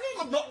all women.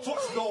 I've not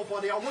touched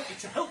nobody. I want you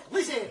to help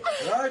Lizzie.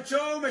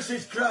 Right-o,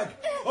 Mrs. Cragg.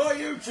 Oh,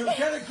 you two,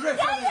 get a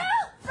grip on him.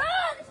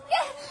 Run!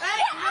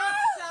 Hey, not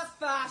so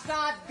fast.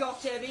 I've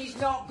got him. He's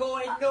not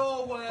going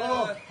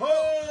nowhere.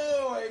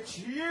 Oh, it's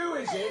you,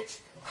 is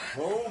it?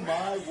 Oh,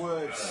 my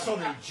word,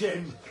 Sonny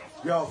Jim.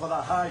 You're for the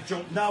high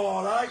jump now,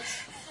 all right?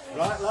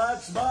 Right,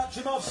 lads, march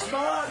him off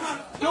smart.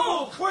 Come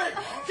on, quick!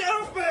 Get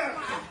up there!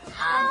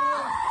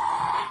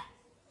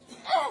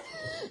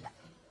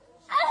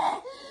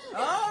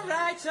 All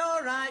right,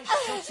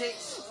 shut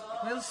it.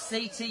 We'll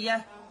see to you.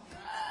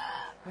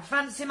 The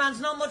fancy man's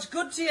not much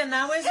good to you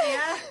now, is he,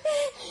 eh?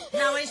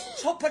 Now his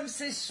tuppence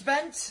is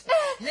spent.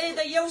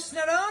 Neither use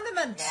nor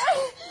ornament.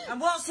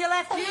 And what's he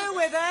left you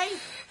with, eh?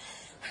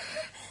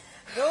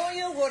 Don't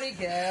you worry,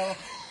 girl.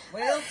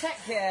 We'll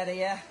take care of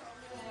you.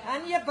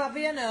 And your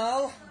babby and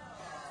all.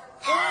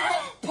 When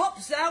it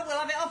pops out, we'll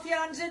have it off your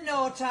hands in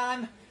no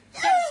time.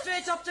 Get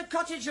straight off to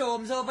Cottage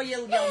Homes over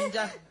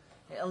yonder.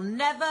 It'll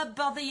never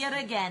bother you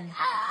again.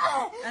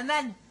 And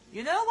then,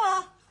 you know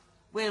what?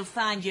 We'll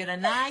find you a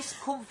nice,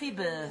 comfy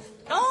berth.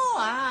 Oh,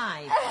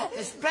 aye.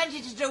 There's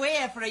plenty to do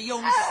here for a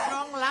young,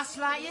 strong lass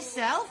like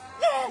yourself.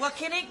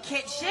 Working in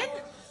kitchen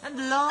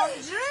and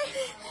laundry.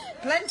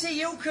 Plenty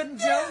you can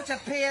do to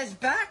pay us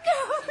back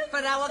for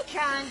our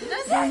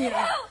kindness. Daniel!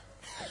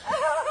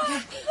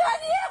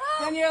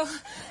 Daniel!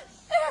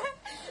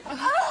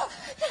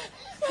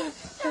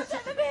 Don't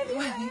take the baby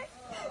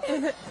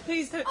away.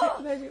 Please don't take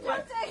the baby away.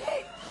 Don't take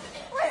it.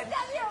 Where's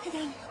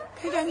Daniel?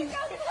 Hey, Daniel.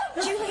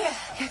 Julia!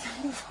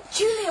 Daniel.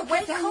 Julia,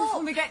 wake Daniel, up!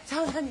 before we get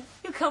told, Daniel.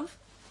 You come.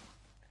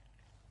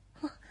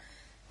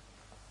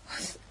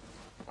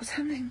 What's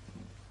happening?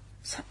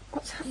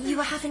 What's happening? You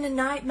were having a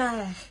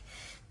nightmare.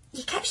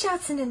 You kept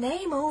shouting a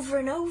name over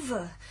and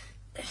over.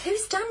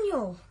 Who's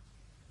Daniel?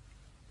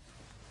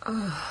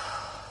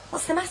 Oh.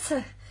 What's the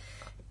matter?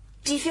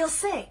 Do you feel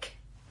sick?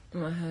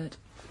 My head.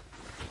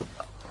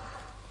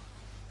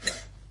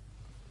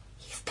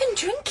 You've been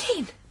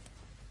drinking.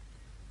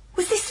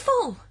 Was this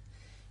full?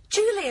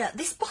 Julia,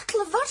 this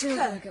bottle of vodka.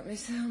 Don't look at me,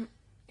 Sam.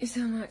 You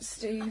sound like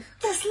Steve.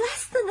 There's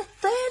less than a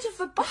third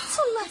of a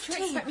bottle left What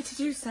do you here. expect me to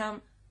do,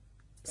 Sam?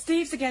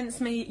 Steve's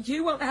against me.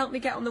 You won't help me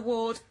get on the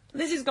ward.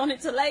 Lizzie's gone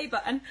into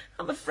labour, and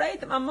I'm afraid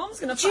that my mum's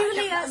going to find out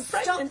that Julia, I'm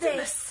stop pregnant.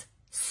 this.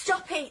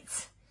 Stop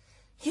it.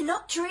 You're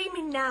not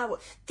dreaming now.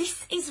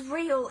 This is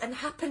real and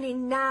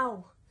happening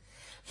now.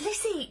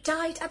 Lizzie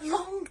died a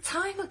long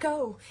time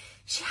ago.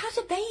 She had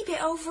a baby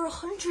over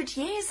 100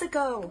 years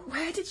ago.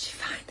 Where did she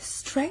find the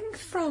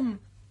strength from?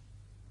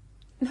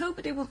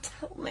 Nobody will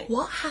tell me.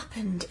 What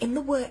happened in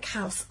the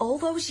workhouse all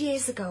those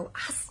years ago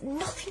has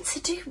nothing to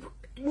do,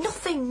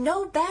 nothing,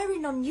 no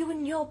bearing on you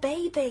and your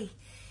baby.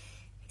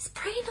 It's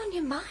preying on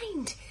your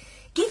mind,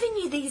 giving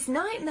you these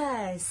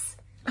nightmares.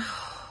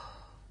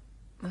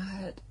 My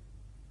head.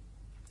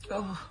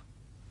 Oh,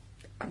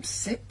 I'm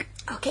sick.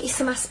 I'll get you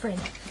some aspirin.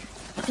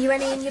 Have you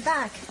any in your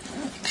bag?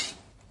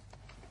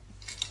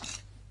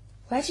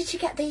 Where did you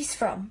get these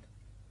from?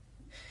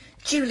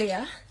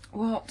 Julia?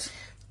 What?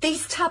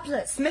 These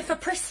tablets,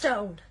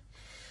 mifepristone.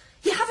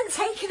 You haven't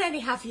taken any,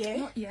 have you?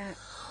 Not yet.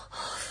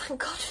 Oh,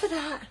 thank God for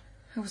that.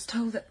 I was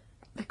told that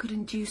they could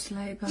induce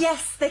labour.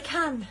 Yes, they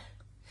can.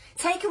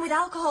 Taken with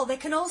alcohol, they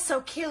can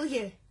also kill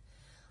you.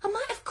 I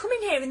might have come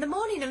in here in the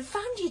morning and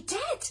found you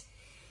dead.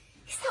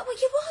 Is that what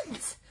you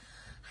want?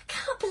 I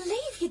can't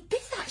believe you'd be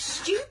that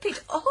stupid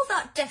or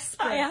that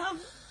desperate. I am.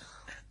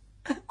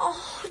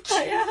 Oh,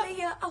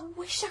 Julia, I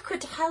wish I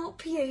could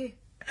help you.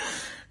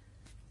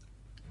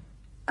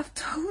 I've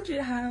told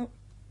you how.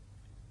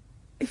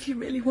 If you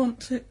really want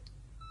to.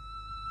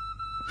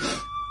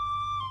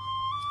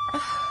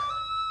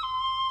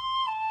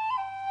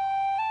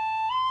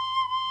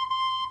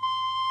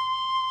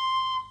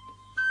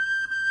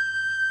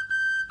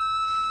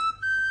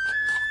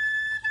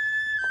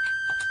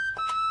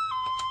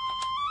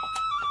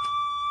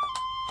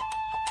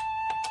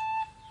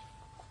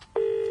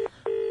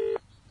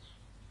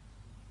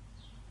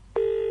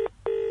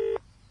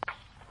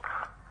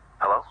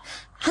 Hello?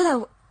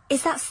 Hello,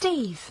 is that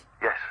Steve?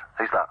 Yes,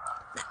 who's that?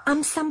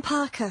 I'm Sam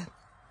Parker,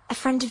 a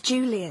friend of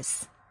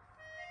Julia's.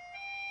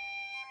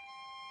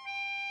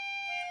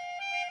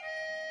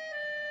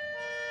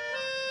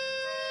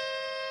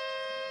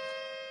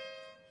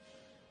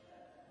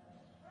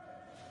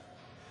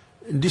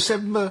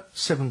 December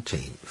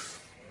 17th.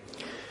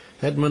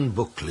 Edmund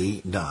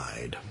Buckley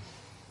died.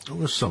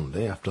 On a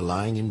Sunday, after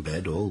lying in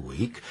bed all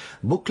week,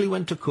 Buckley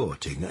went to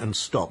courting and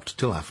stopped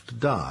till after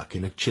dark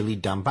in a chilly,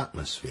 damp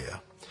atmosphere.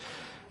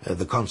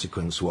 The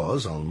consequence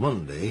was, on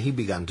Monday, he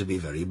began to be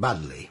very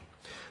badly,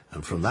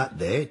 and from that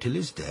day till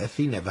his death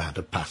he never had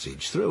a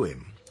passage through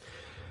him.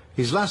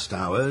 His last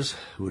hours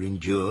were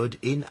endured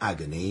in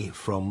agony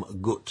from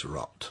gut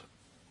rot.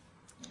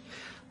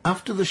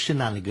 After the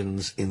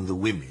shenanigans in the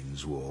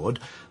women's ward,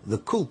 the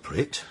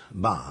culprit,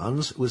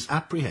 Barnes, was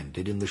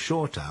apprehended in the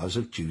short hours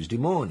of Tuesday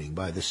morning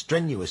by the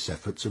strenuous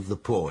efforts of the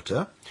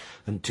porter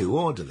and 2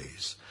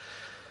 orderlies.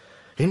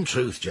 In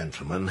truth,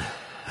 gentlemen,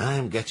 I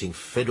am getting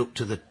fed up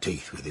to the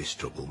teeth with this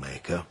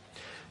troublemaker.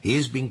 He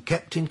has been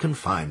kept in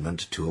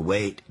confinement to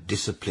await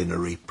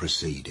disciplinary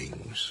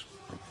proceedings.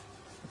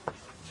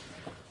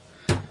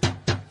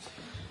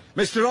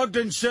 Mr.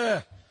 Ogden,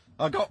 sir,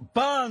 I got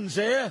Barnes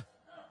here.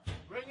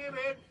 Bring him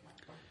in.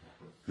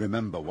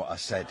 Remember what I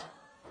said.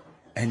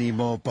 Any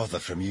more bother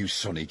from you,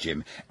 Sonny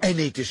Jim,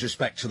 any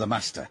disrespect to the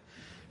master,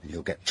 and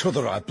you'll get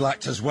t'other eye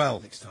blacked as well.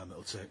 Next time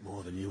it'll take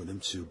more than you and them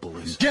 2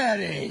 bullies. Get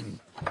in!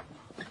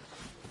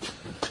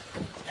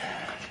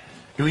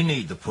 Do we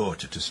need the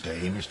porter to stay,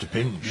 Mr.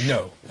 Pinch?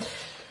 No.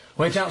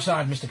 Wait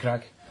outside, Mr.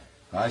 Cragg.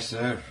 Aye,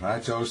 sir.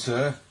 Right-o,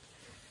 sir.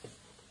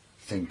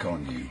 Think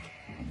on you.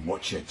 And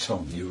watch your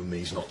tongue. You and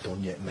me's not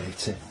done yet,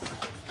 matey.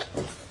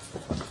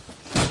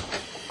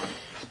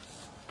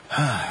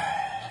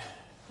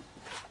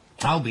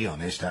 I'll be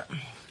honest,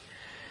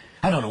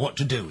 I don't know what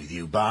to do with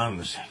you,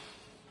 Barnes.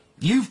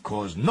 You've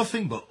caused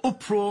nothing but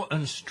uproar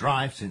and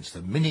strife since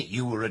the minute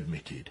you were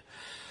admitted.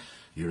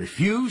 You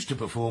refused to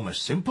perform a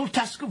simple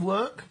task of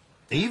work,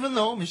 even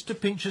though Mr.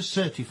 Pinch has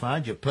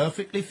certified you're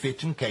perfectly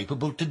fit and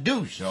capable to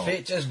do so.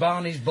 Fit as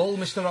Barney's bull,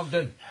 Mr.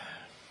 Ogden.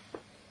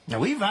 Now,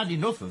 we've had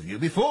enough of you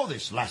before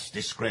this last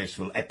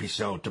disgraceful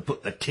episode to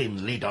put the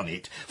tin lid on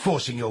it,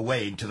 forcing your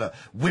way into the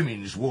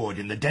women's ward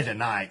in the dead of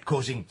night,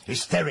 causing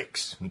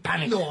hysterics and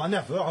panic. No, I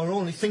never. I were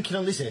only thinking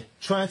of Lizzie,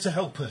 trying to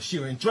help her. She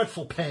were in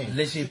dreadful pain.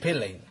 Lizzie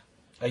Pilling,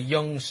 a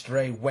young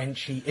stray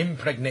wench. He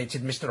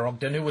impregnated Mr.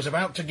 Ogden, who was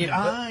about to give birth.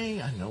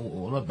 Aye, I know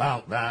all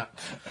about that.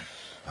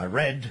 I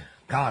read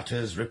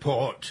Carter's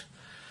report.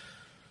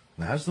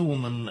 Now, has the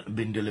woman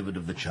been delivered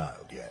of the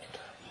child yet?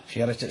 She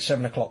had it at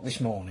 7 o'clock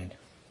this morning.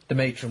 The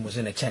matron was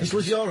in attendance. Is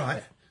Lizzie all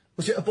right?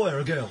 Was it a boy or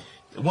a girl?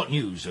 What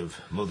news of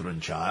mother and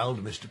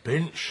child, Mr.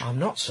 Pinch? I'm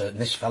not certain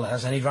this fella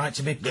has any right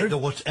to be...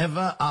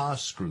 Whatever our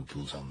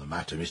scruples on the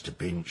matter, Mr.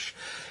 Pinch,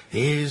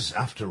 he is,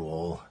 after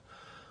all,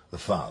 the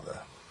father.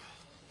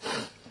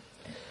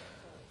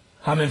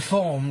 I'm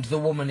informed the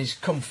woman is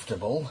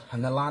comfortable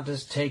and the lad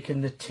has taken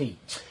the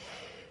teat.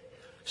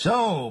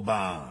 So,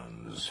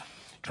 Barnes,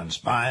 it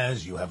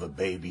transpires you have a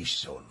baby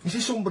son. Is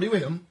there somebody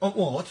with him, on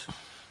ward?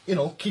 You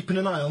know, keeping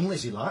an eye on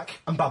Lizzie, like,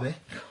 and Babby?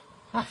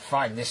 I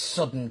find this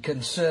sudden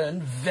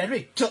concern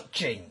very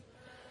touching.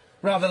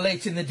 Rather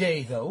late in the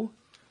day, though.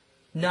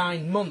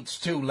 9 months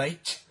too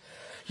late.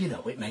 You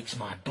know, it makes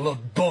my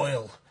blood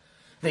boil.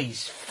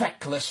 These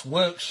feckless,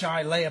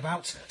 work-shy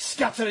layabouts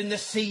scattering the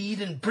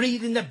seed and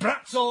breeding the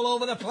brats all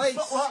over the place.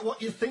 It's not like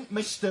what you think,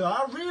 mister.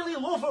 I really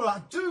love her,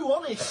 I do,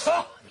 honest.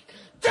 Oh,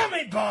 damn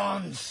it,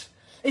 Barnes!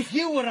 If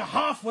you were a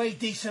halfway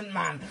decent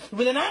man,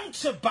 with an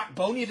ounce of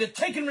backbone, you'd have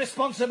taken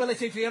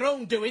responsibility for your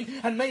own doing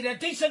and made a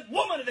decent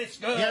woman of this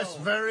girl. Yes,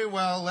 very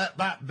well, let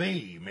that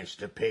be,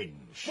 Mr.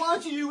 Pinch. Why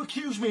do you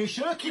accuse me of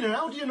shirking her?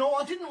 How do you know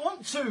I didn't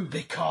want to?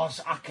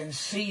 Because I can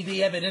see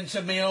the evidence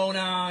of my own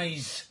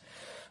eyes.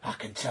 I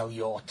can tell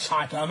your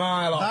type a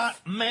mile off.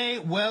 That may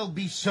well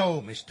be so,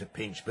 Mr.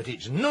 Pinch, but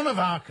it's none of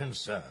our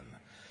concern.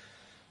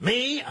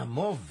 Me, I'm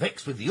more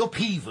vexed with the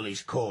upheaval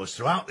he's caused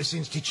throughout this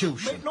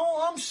institution. Make no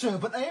harm, sir,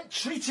 but they ain't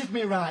treated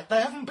me right. They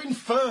haven't been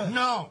fair.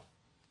 No,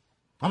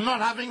 I'm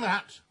not having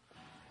that.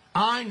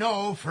 I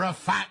know for a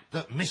fact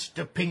that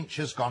Mr. Pinch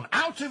has gone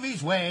out of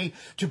his way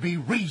to be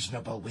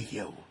reasonable with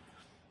you.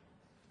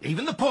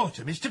 Even the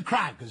porter, Mr.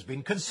 Cragg, has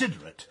been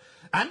considerate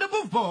and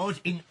above board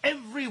in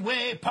every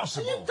way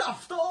possible. Are you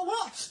daft or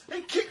what?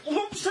 He kicked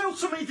lumps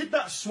out of me, did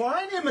that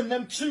swine, him and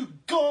them 2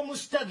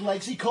 gormless dead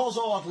legs he calls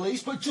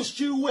orderlies, but just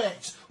you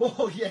wait.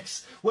 Oh,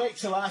 yes, wait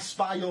till I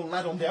spy a young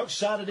lad on the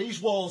outside of these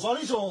walls on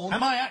his own.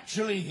 Am I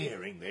actually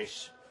hearing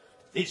this?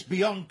 It's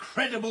beyond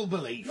credible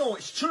belief. No,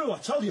 it's true, I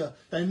tell you.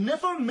 They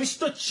never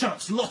missed a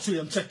chance, lot of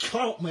them, to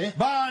clout me.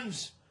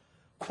 Barnes,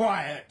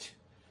 quiet.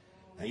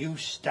 Now you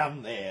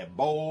stand there,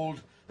 bold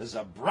as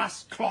a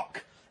brass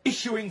clock,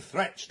 issuing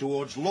threats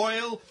towards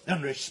loyal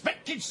and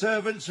respected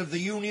servants of the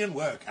Union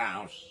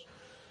Workhouse.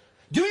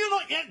 Do you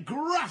not yet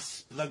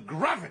grasp the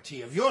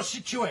gravity of your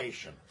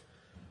situation?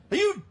 Are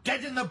you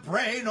dead in the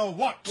brain or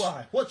what?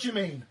 Why, what do you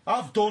mean?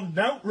 I've done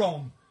nought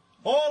wrong.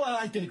 All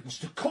I did was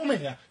to come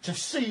here to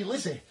see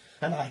Lizzie,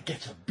 and I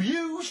get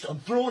abused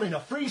and thrown in a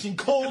freezing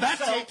cold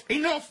That's cell. it!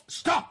 Enough!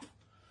 Stop!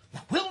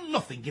 Now, will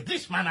nothing give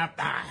this man a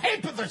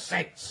heap of the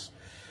sense?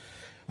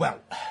 Well,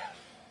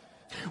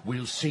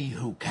 we'll see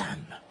who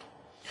can.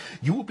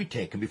 You will be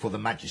taken before the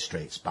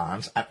magistrates,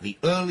 Barnes, at the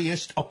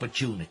earliest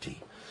opportunity.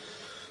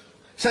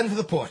 Send for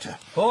the porter.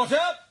 Porter!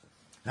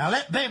 Now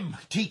let them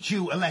teach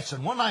you a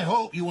lesson, one I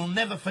hope you will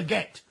never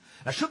forget.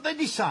 Now, should they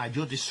decide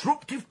your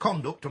disruptive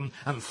conduct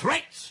and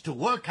threats to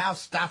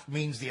workhouse staff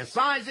means the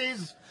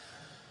assizes,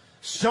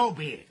 so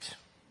be it.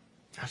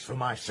 As for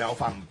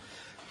myself,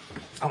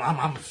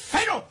 I'm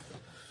fed up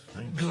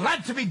and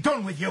glad to be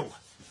done with you.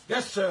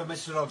 Yes, sir,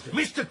 Mr. Ogden.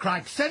 Mr.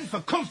 Craig, send for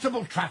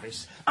Constable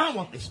Travis. I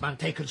want this man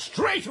taken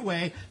straight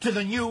away to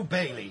the New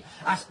Bailey.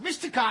 Ask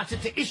Mr. Carter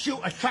to issue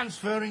a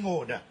transferring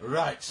order.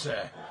 Right,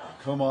 sir.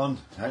 Come on,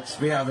 let's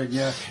be having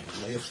you.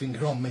 Lay a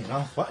finger on me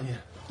now, what you?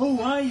 Oh,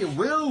 why, you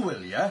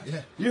will you? Yeah.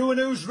 You and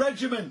whose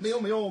regiment? Me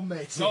and my own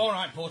mate. All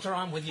right, Porter,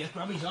 I'm with you.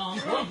 Grab his arm.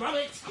 Go on, grab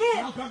it.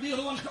 I'll grab the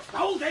other one.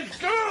 Hold him.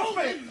 Hold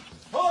him!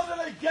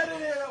 Orderly, get in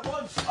here at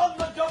once, on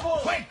the double!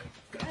 Quick!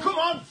 Come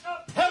on!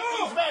 Help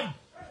these men!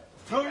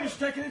 No use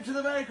taking him to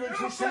the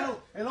vagrancy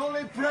cell. He'll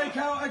only break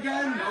out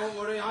again. Don't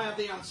worry, I have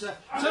the answer.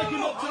 Take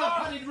him up to the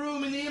padded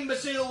room in the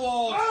imbecile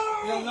ward.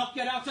 He'll not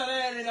get out of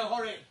there in a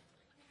hurry.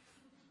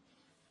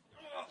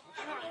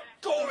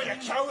 Go me, you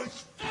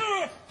cowards!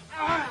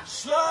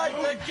 Slide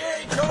the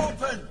gate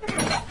open!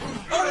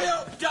 Hurry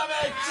up, damn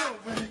it!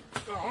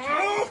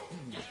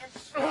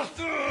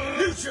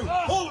 You two,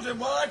 hold him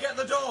while I get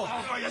the door.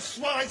 Oh, you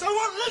swines! I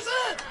want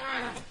Lizzie!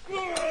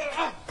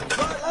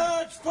 Right,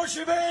 lads, push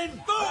him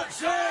in!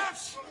 That's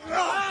it!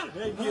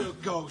 In you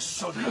go,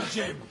 sonny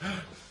Jim.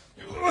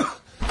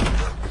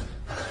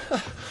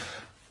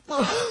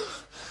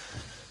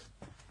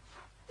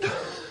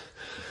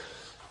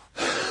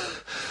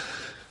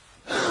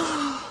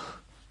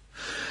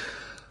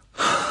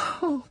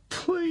 Oh,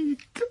 please,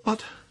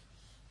 God.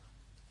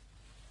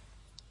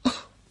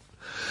 Oh,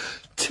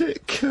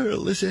 take care of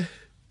Lizzie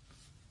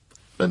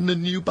and the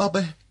new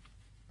baby.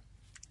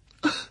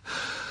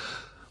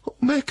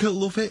 Make her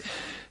love it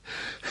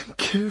and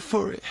care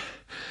for it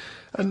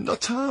and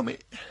not harm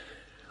it.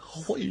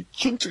 What are you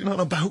chuntering on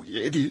about,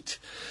 you idiot?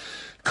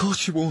 Of course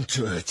she won't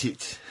hurt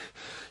it.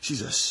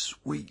 She's a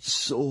sweet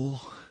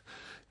soul.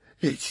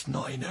 It's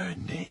not in her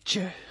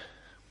nature.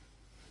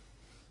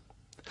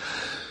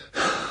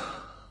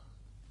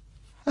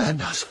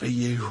 And as for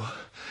you,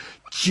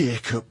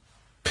 Jacob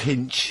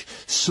Pinch,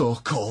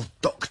 so-called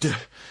doctor,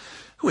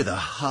 with a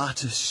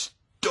heart of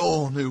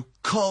stone who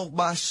called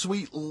my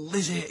sweet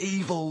Lizzie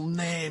evil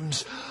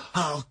names,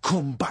 I'll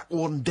come back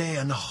one day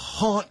and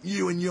haunt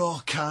you and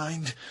your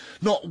kind.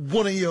 Not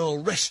one of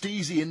you'll rest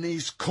easy in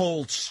these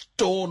cold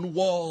stone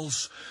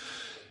walls.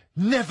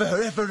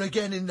 Never, ever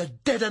again in the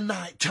dead of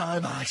night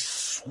time, I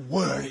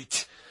swear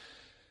it.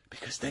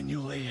 Because then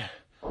you'll hear.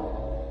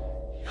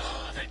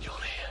 Oh, then you'll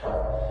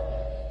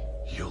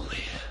hear. You'll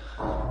hear.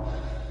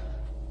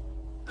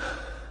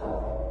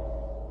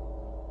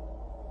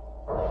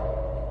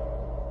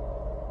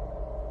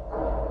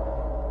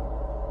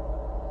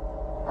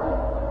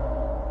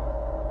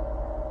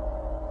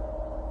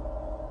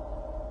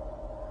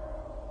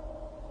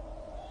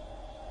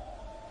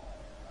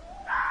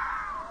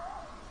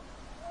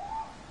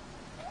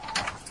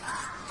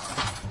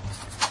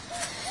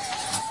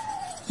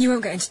 You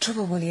won't get into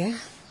trouble, will you?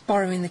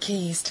 Borrowing the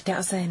keys to get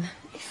us in.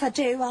 If I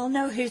do, I'll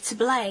know who to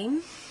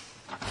blame.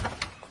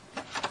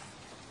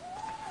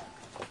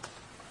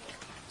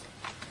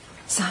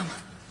 Sam,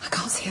 I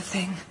can't see a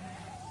thing.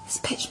 It's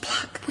pitch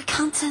black. We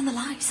can't turn the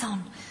lights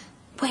on.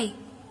 Wait,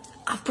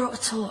 I've brought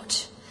a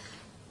torch.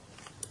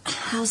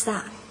 How's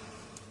that?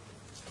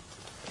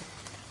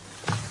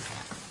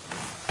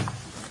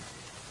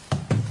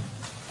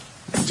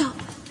 Stop.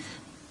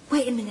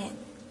 Wait a minute.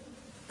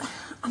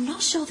 I'm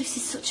not sure this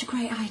is such a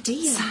great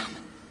idea. Sam,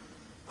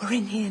 we're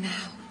in here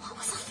now. What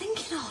was I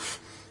thinking of?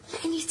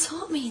 Letting you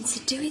talk me into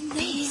doing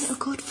this. Being a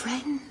good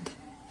friend.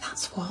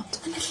 That's what.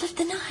 In the middle of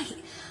the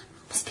night.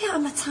 Must be out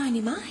of my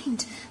tiny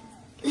mind.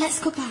 Let's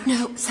go back.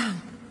 No,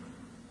 Sam.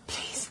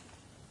 Please.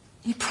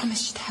 You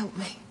promised you'd help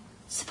me.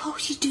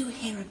 Suppose you do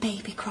hear a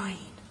baby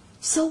crying.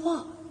 So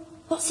what?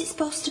 What's it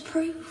supposed to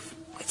prove?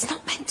 It's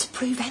not meant to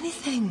prove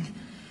anything.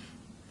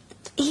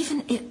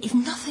 Even if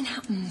nothing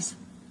happens,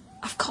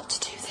 I've got to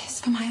do this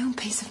for my own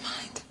peace of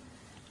mind.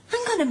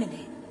 Hang on a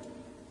minute.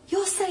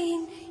 You're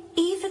saying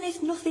even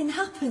if nothing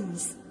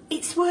happens,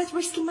 it's worth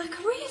risking my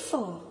career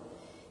for?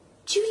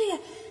 Julia,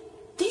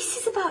 this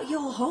is about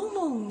your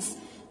hormones.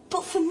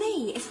 But for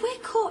me, if we're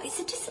caught, it's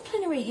a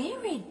disciplinary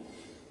hearing.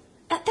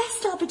 At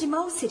best, I'll be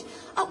demoted.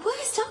 At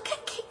worst, I'll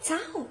get kicked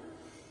out.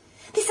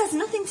 This has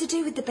nothing to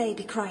do with the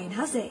baby crying,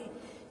 has it?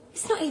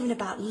 It's not even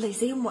about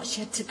Lizzie and what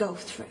she had to go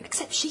through.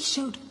 Except she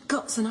showed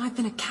guts and I've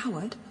been a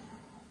coward.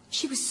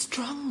 She was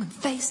strong and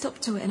faced up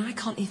to it, and I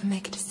can't even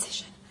make a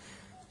decision.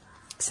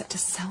 Except a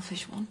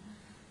selfish one.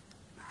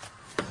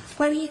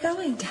 Where are you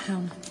going?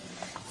 Down.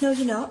 No,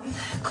 you're not.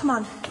 Come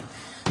on.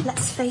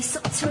 Let's face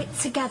up to it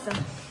together.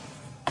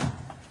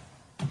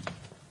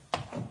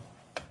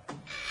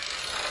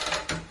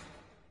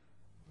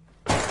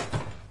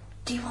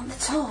 Do you want the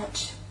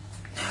torch?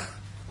 No.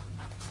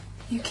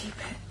 You keep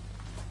it.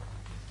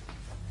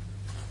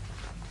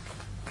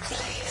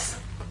 Please.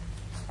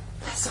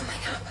 Let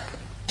something happen.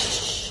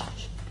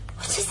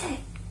 What is it?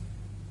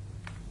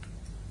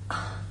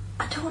 Oh,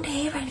 I don't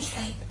hear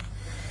anything.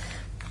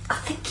 I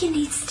think you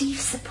need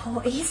Steve's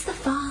support. He is the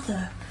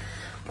father.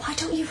 Why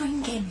don't you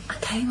ring him? I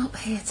came up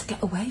here to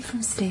get away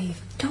from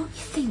Steve. Don't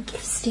you think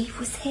if Steve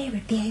was here,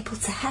 he'd be able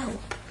to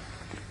help?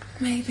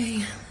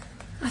 Maybe.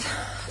 I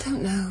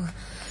don't know.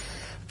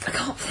 I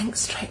can't think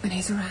straight when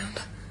he's around.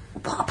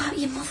 What about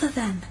your mother,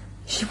 then?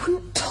 She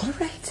wouldn't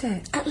tolerate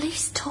it. At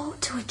least talk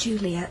to her,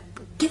 Julia.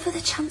 Give her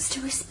the chance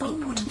to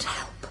respond. It wouldn't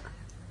help.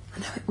 I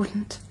know it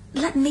wouldn't.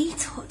 Let me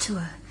talk to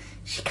her.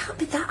 She can't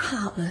be that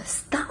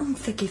heartless, that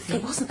unforgiving.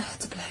 It wasn't her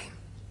to blame.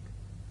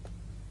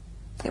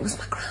 It was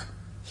my gran.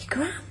 Your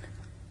gran?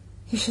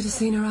 You should have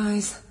seen her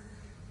eyes.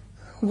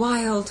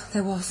 Wild,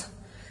 there was.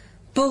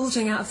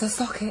 Bulging out of their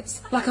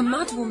sockets, like a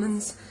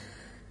madwoman's.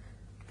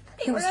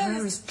 It was her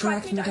who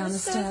dragged me down the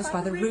stairs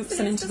by the roots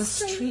and into the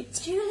street.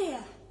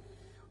 Julia,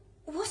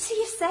 what are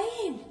you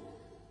saying?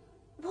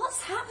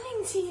 What's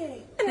happening to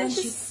you? And then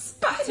she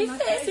spat in my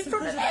face in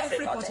front of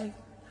everybody.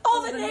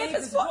 All the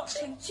neighbours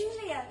watching.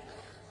 Julia,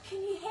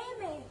 can you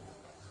hear me?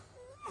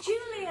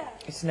 Julia!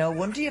 It's no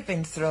wonder you've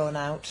been thrown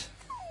out,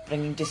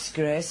 bringing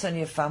disgrace on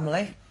your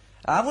family.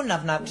 I wouldn't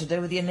have naught to do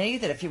with you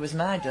neither if you was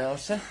my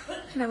daughter.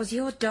 If I was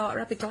your daughter,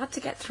 I'd be glad to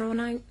get thrown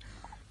out.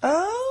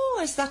 Oh,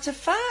 is that a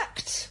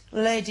fact,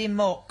 Lady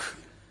Muck?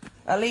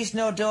 At least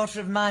no daughter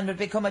of mine would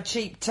become a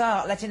cheap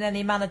tart, letting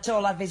any man at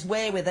all have his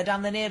way with her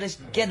down the nearest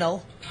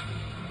ginnel.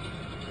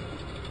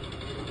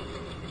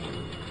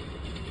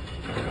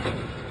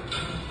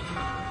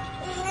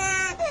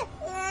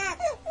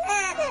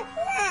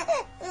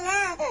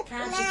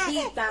 Can't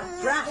you keep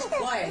that brat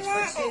quiet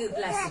for 2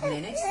 blessed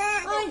minutes?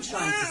 I'm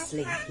trying to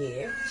sleep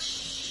here.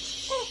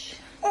 Shh.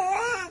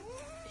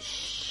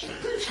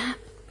 Chap.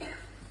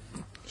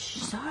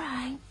 It's all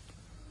right.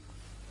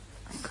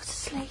 Go to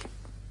sleep.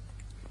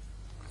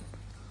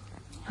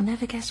 You'll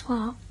never guess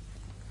what.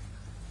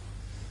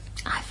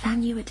 I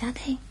found you a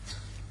daddy.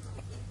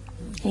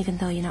 Even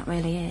though you're not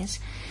really his.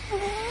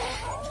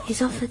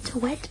 He's offered to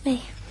wed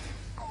me.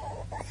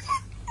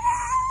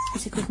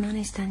 He's a good man,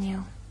 is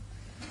Daniel.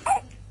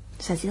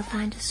 Says he'll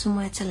find us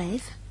somewhere to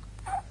live.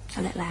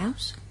 A little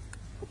house.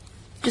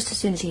 Just as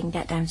soon as he can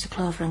get down to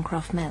Clover and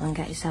Croft Mill and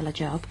get yourself a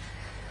job.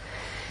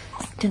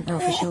 Didn't know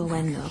for sure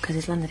when, though, because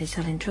his landlady is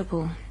in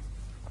trouble.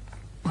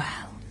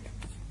 Well,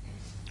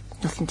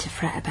 nothing to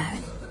fret about.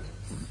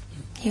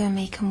 You and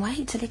me can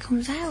wait till he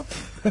comes out.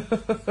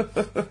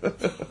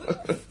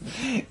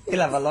 He'll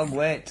have a long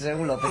wait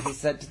too, love, if he's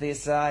sent to the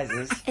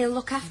assizes. He'll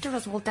look after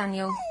us, will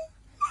Daniel.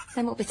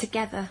 Then we'll be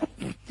together,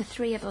 the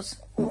 3 of us.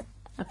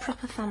 A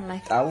proper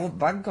family. I wouldn't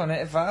bank on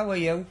it if I were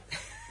you.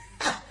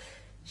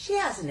 She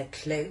hasn't a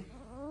clue.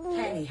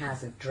 Penny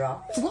hasn't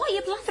dropped. What are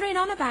you blathering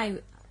on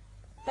about?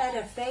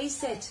 Better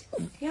face it.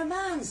 Your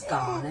man's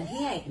gone and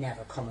he ain't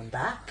never coming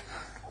back.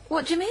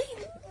 What do you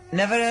mean?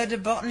 Never heard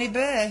of Botany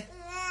Bay?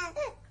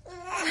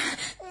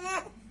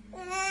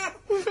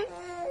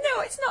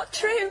 No, it's not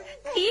true.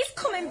 He's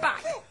coming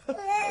back.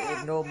 I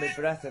wouldn't hold my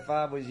breath if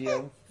I was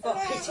you. For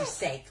pity's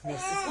sake,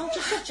 missus, won't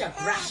you shut your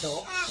brat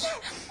up?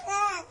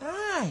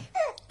 Aye.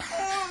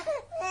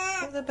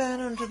 Put the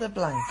bairn under the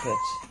blanket.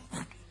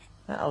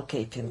 That'll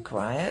keep him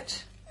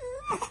quiet.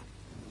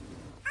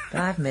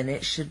 5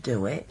 minutes should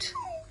do it.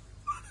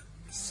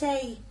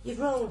 Say, you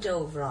rolled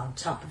over on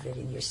top of it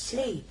in your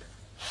sleep.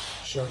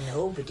 Sure,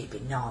 nobody'd be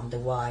none the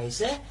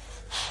wiser.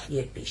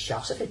 You'd be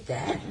shot of it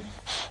then.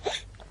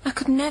 I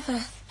could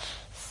never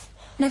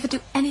do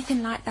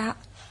anything like that.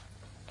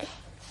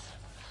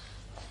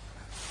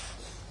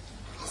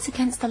 It's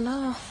against the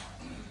law.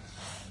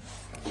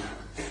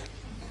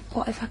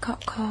 What if I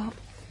got caught?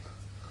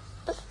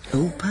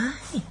 Who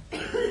pie?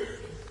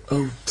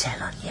 Who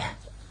tell on you?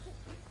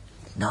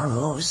 Not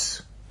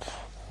us.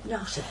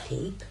 Not a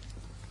peep.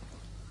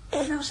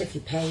 Not if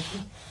you paid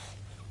me.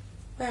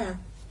 Well,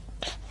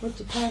 would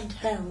depend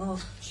how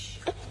much.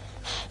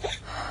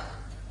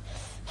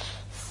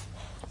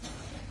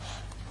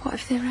 What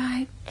if they're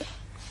right?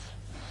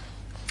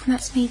 And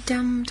that's me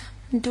damned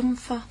and done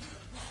for.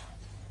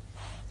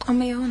 On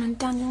my own and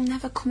Daniel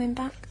never coming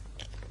back.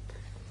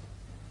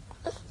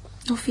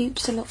 No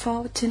future to look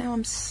forward to now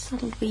I'm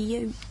saddled with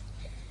you.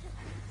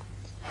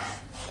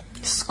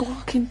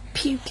 Squawking,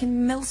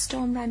 puking,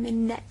 millstone round my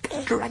neck,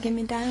 dragging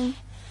me down.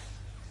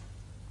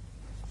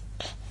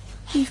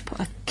 You've put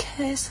a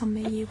curse on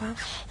me, you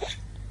have.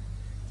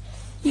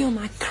 You're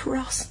my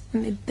cross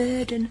and my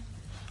burden.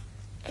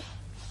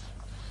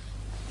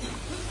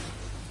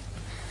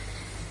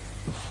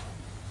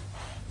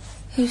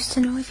 Who's to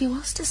know if he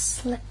was to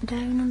slip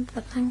down under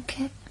the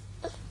blanket?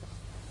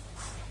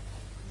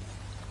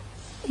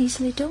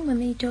 Easily done with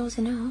me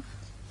dozing off.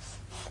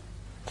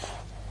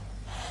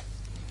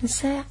 And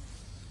say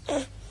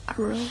I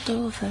rolled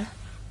over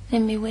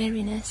in my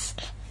weariness.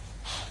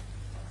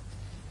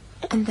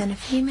 And then a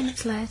few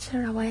minutes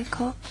later I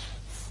wake up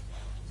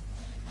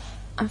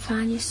and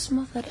find you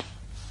smothered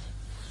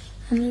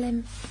and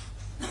limp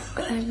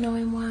without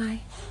knowing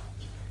why.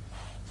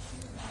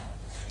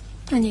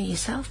 And you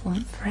yourself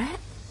wouldn't fret.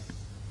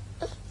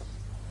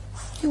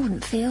 You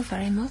wouldn't feel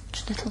very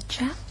much, little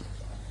chap.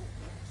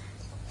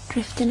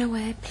 Drifting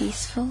away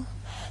peaceful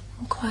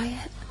and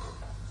quiet.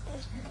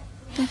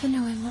 Never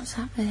knowing what's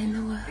happening in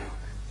the world.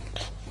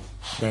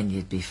 Then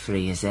you'd be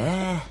free as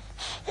air.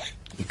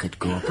 You could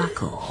go back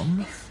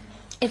home.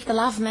 If they'll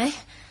have me.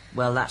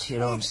 Well, that's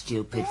your own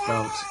stupid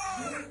fault.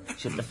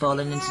 Shouldn't have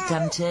fallen into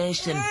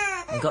temptation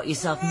and got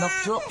yourself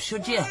knocked up,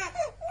 should you?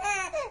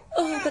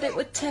 Oh, that it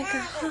would take a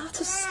heart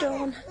of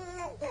stone.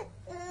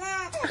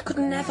 I could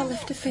never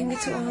lift a finger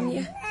to harm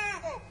you.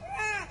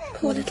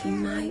 Poor little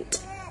mite.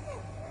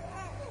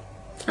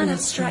 And I'd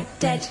strike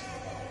dead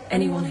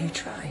anyone who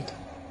tried.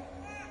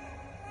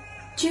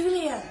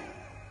 Julia!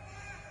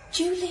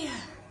 Julia!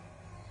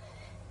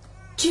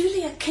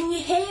 Julia, can you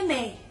hear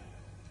me?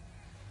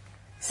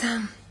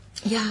 Sam,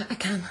 yeah, I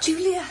can.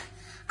 Julia,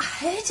 I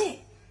heard it.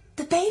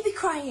 The baby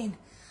crying.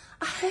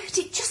 I heard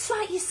it just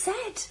like you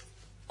said.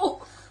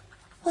 Oh,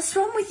 what's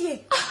wrong with you?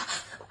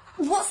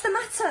 What's the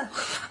matter?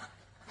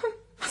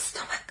 My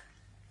stomach.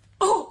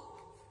 Oh,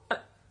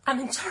 I'm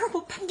in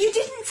terrible pain. You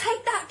didn't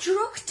take that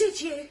drug,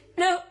 did you?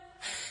 No.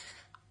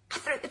 I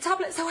threw the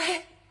tablets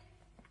away.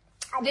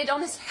 I did,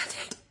 honestly, I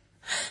did.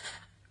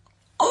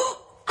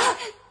 Oh,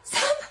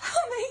 Sam,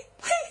 help me,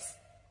 please.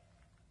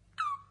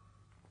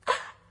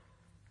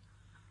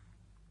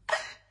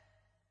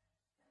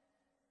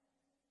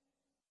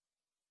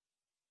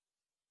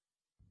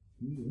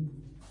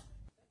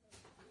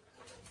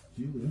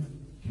 Julia,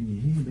 can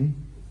you hear me?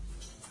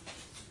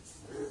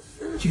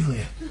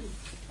 Julia.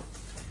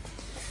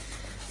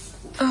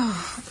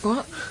 Oh,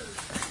 what?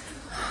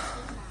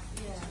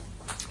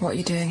 What are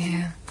you doing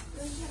here?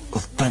 Well,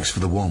 thanks for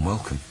the warm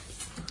welcome.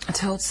 I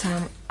told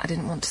Sam I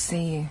didn't want to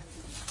see you.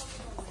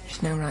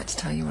 She's no right to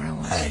tell you where I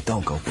was. Hey,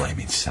 don't go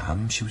blaming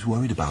Sam. She was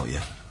worried about you.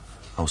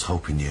 I was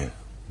hoping you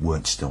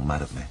weren't still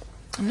mad at me.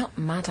 I'm not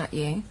mad at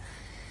you.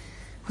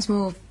 I was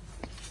more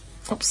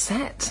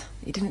upset.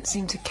 You didn't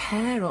seem to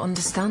care or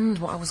understand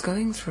what I was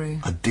going through.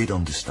 I did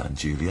understand,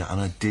 Julia, and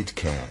I did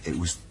care. It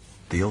was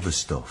the other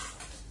stuff.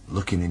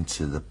 Looking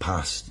into the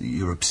past,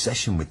 your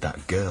obsession with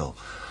that girl.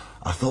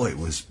 I thought it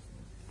was,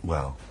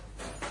 well...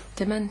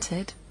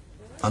 Demented?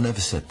 I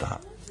never said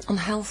that.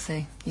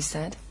 Unhealthy, you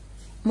said.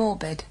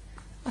 Morbid.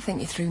 I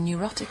think you threw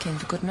neurotic in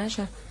for good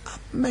measure. I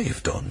may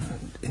have done.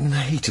 In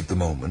the heat of the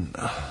moment.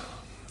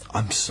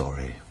 I'm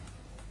sorry.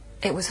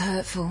 It was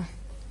hurtful.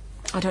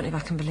 I don't know if I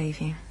can believe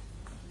you.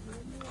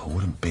 I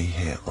wouldn't be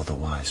here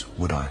otherwise,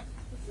 would I?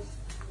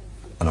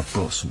 And I've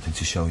brought something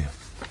to show you.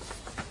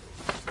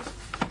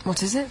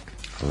 What is it?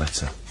 A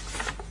letter.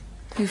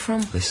 Who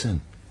from?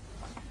 Listen.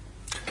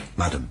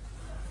 Madam,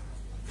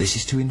 this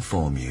is to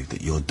inform you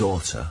that your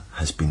daughter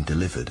has been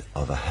delivered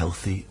of a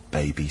healthy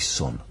baby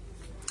son.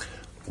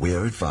 We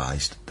are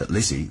advised that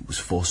Lizzie was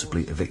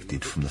forcibly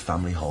evicted from the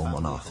family home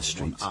on Arthur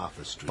Street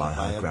by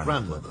her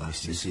grandmother,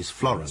 Mrs.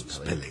 Florence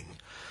Pilling.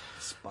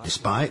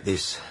 Despite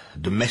this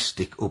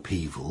domestic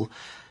upheaval,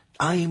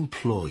 I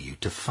implore you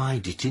to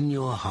find it in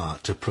your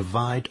heart to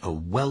provide a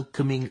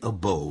welcoming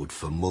abode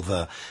for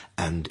mother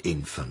and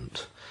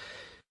infant.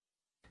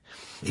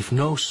 If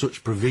no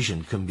such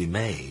provision can be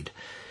made,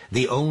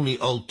 the only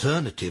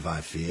alternative,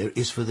 I fear,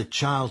 is for the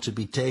child to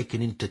be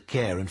taken into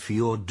care and for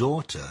your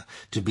daughter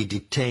to be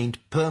detained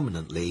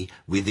permanently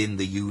within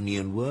the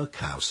Union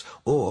Workhouse,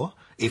 or,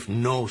 if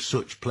no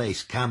such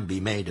place can be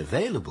made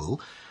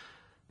available,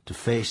 to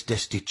face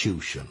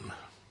destitution.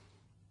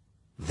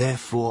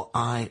 Therefore,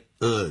 I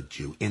urge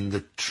you, in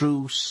the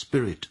true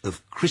spirit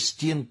of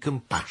Christian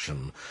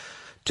compassion,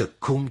 to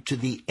come to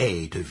the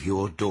aid of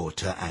your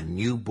daughter and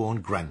newborn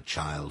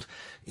grandchild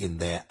in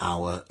their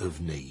hour of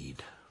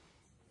need.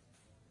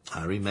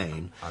 I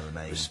remain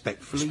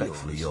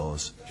respectfully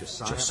yours,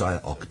 Josiah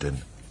Ogden,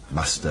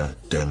 Master,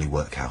 Durnley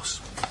Workhouse.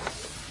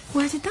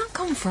 Where did that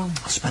come from?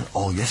 I spent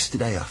all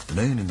yesterday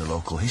afternoon in the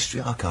local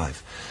history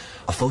archive.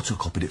 I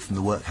photocopied it from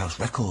the workhouse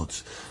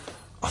records.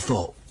 I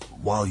thought,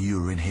 while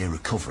you were in here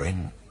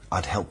recovering,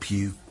 I'd help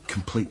you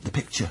complete the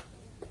picture.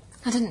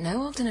 I didn't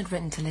know Ogden had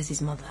written to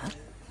Lizzie's mother.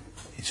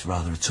 It's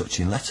rather a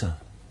touching letter,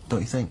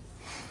 don't you think?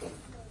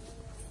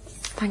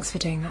 Thanks for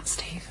doing that,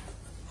 Steve.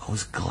 I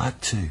was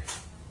glad to.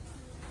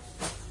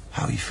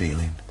 How are you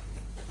feeling?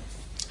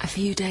 A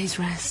few days'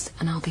 rest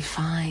and I'll be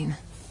fine.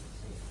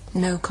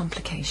 No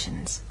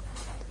complications.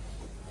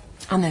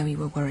 I know you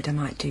were worried I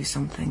might do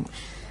something,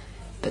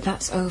 but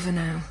that's over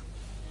now.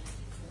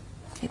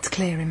 It's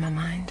clear in my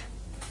mind.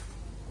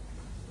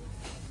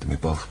 Then we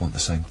both want the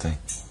same thing.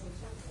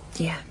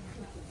 Yeah,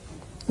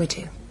 we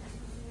do.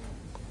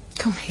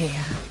 Come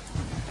here.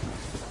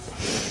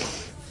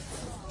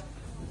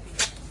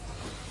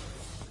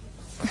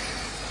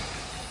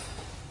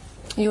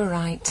 You were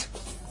right.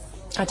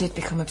 I did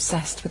become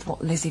obsessed with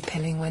what Lizzie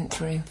Pilling went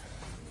through.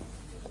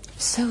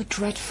 So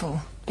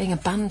dreadful, being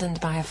abandoned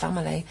by her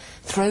family,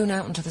 thrown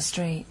out onto the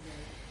street.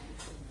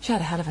 She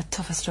had a hell of a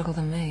tougher struggle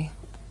than me.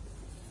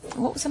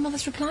 What was her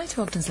mother's reply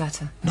to Ogden's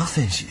letter?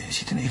 Nothing.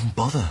 She didn't even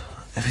bother.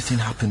 Everything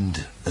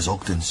happened as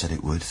Ogden said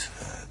it would.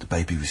 The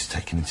baby was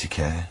taken into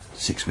care,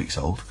 6 weeks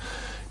old.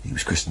 He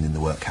was christened in the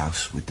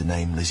workhouse with the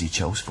name Lizzie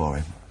chose for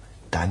him,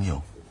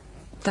 Daniel.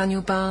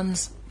 Daniel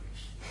Barnes.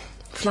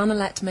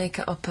 Flannelette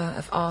maker-upper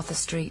of Arthur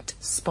Street,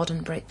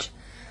 Spodden Bridge.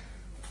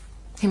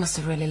 He must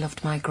have really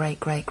loved my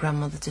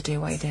great-great-grandmother to do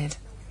what he did.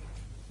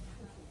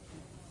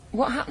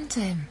 What happened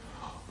to him?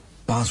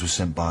 Barnes was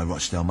sent by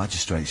Rochdale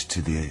magistrates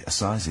to the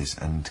assizes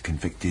and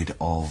convicted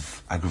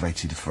of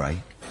aggravated affray,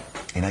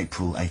 In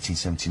April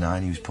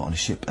 1879, he was put on a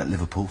ship at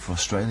Liverpool for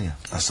Australia.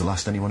 That's the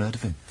last anyone heard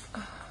of him.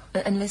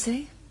 And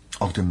Lizzie?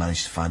 Ogden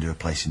managed to find her a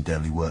place in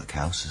Burnley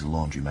Workhouse as a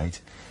laundry maid.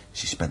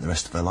 She spent the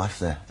rest of her life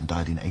there and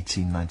died in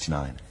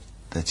 1899,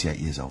 38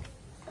 years old.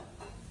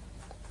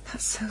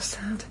 That's so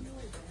sad.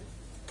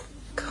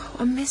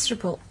 God, a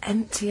miserable,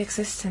 empty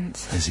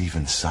existence. There's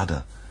even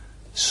sadder.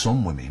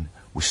 Some women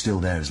were still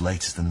there as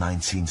late as the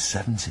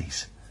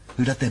 1970s,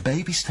 who'd had their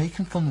babies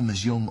taken from them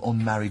as young,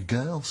 unmarried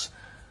girls.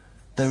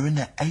 They were in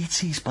their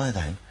 80s by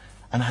then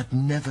and had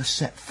never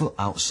set foot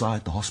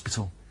outside the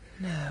hospital.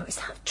 No, is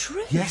that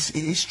true? Yes,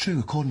 it is true,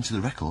 according to the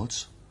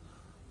records.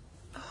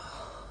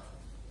 Oh,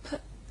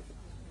 but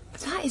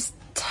that is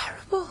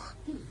terrible.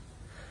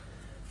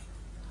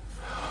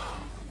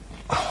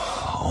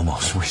 I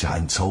almost wish I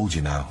hadn't told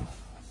you now.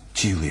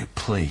 Julia,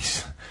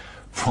 please,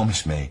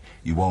 promise me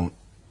you won't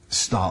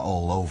start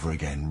all over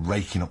again,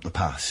 raking up the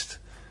past.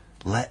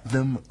 Let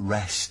them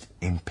rest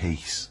in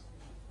peace.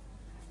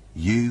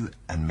 You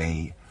and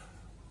me,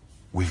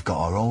 we've got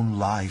our own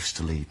lives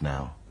to lead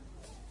now.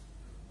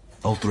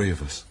 All three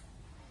of us.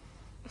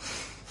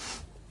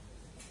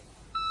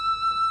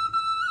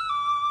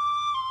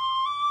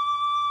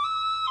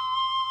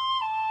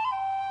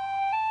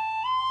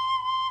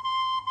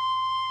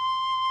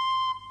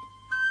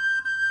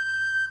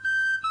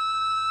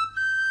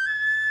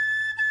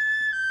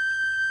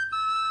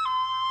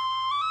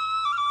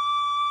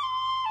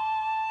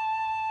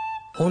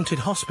 Haunted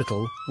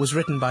Hospital was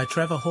written by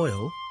Trevor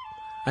Hoyle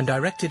and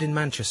directed in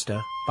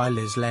Manchester by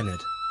Liz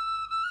Leonard.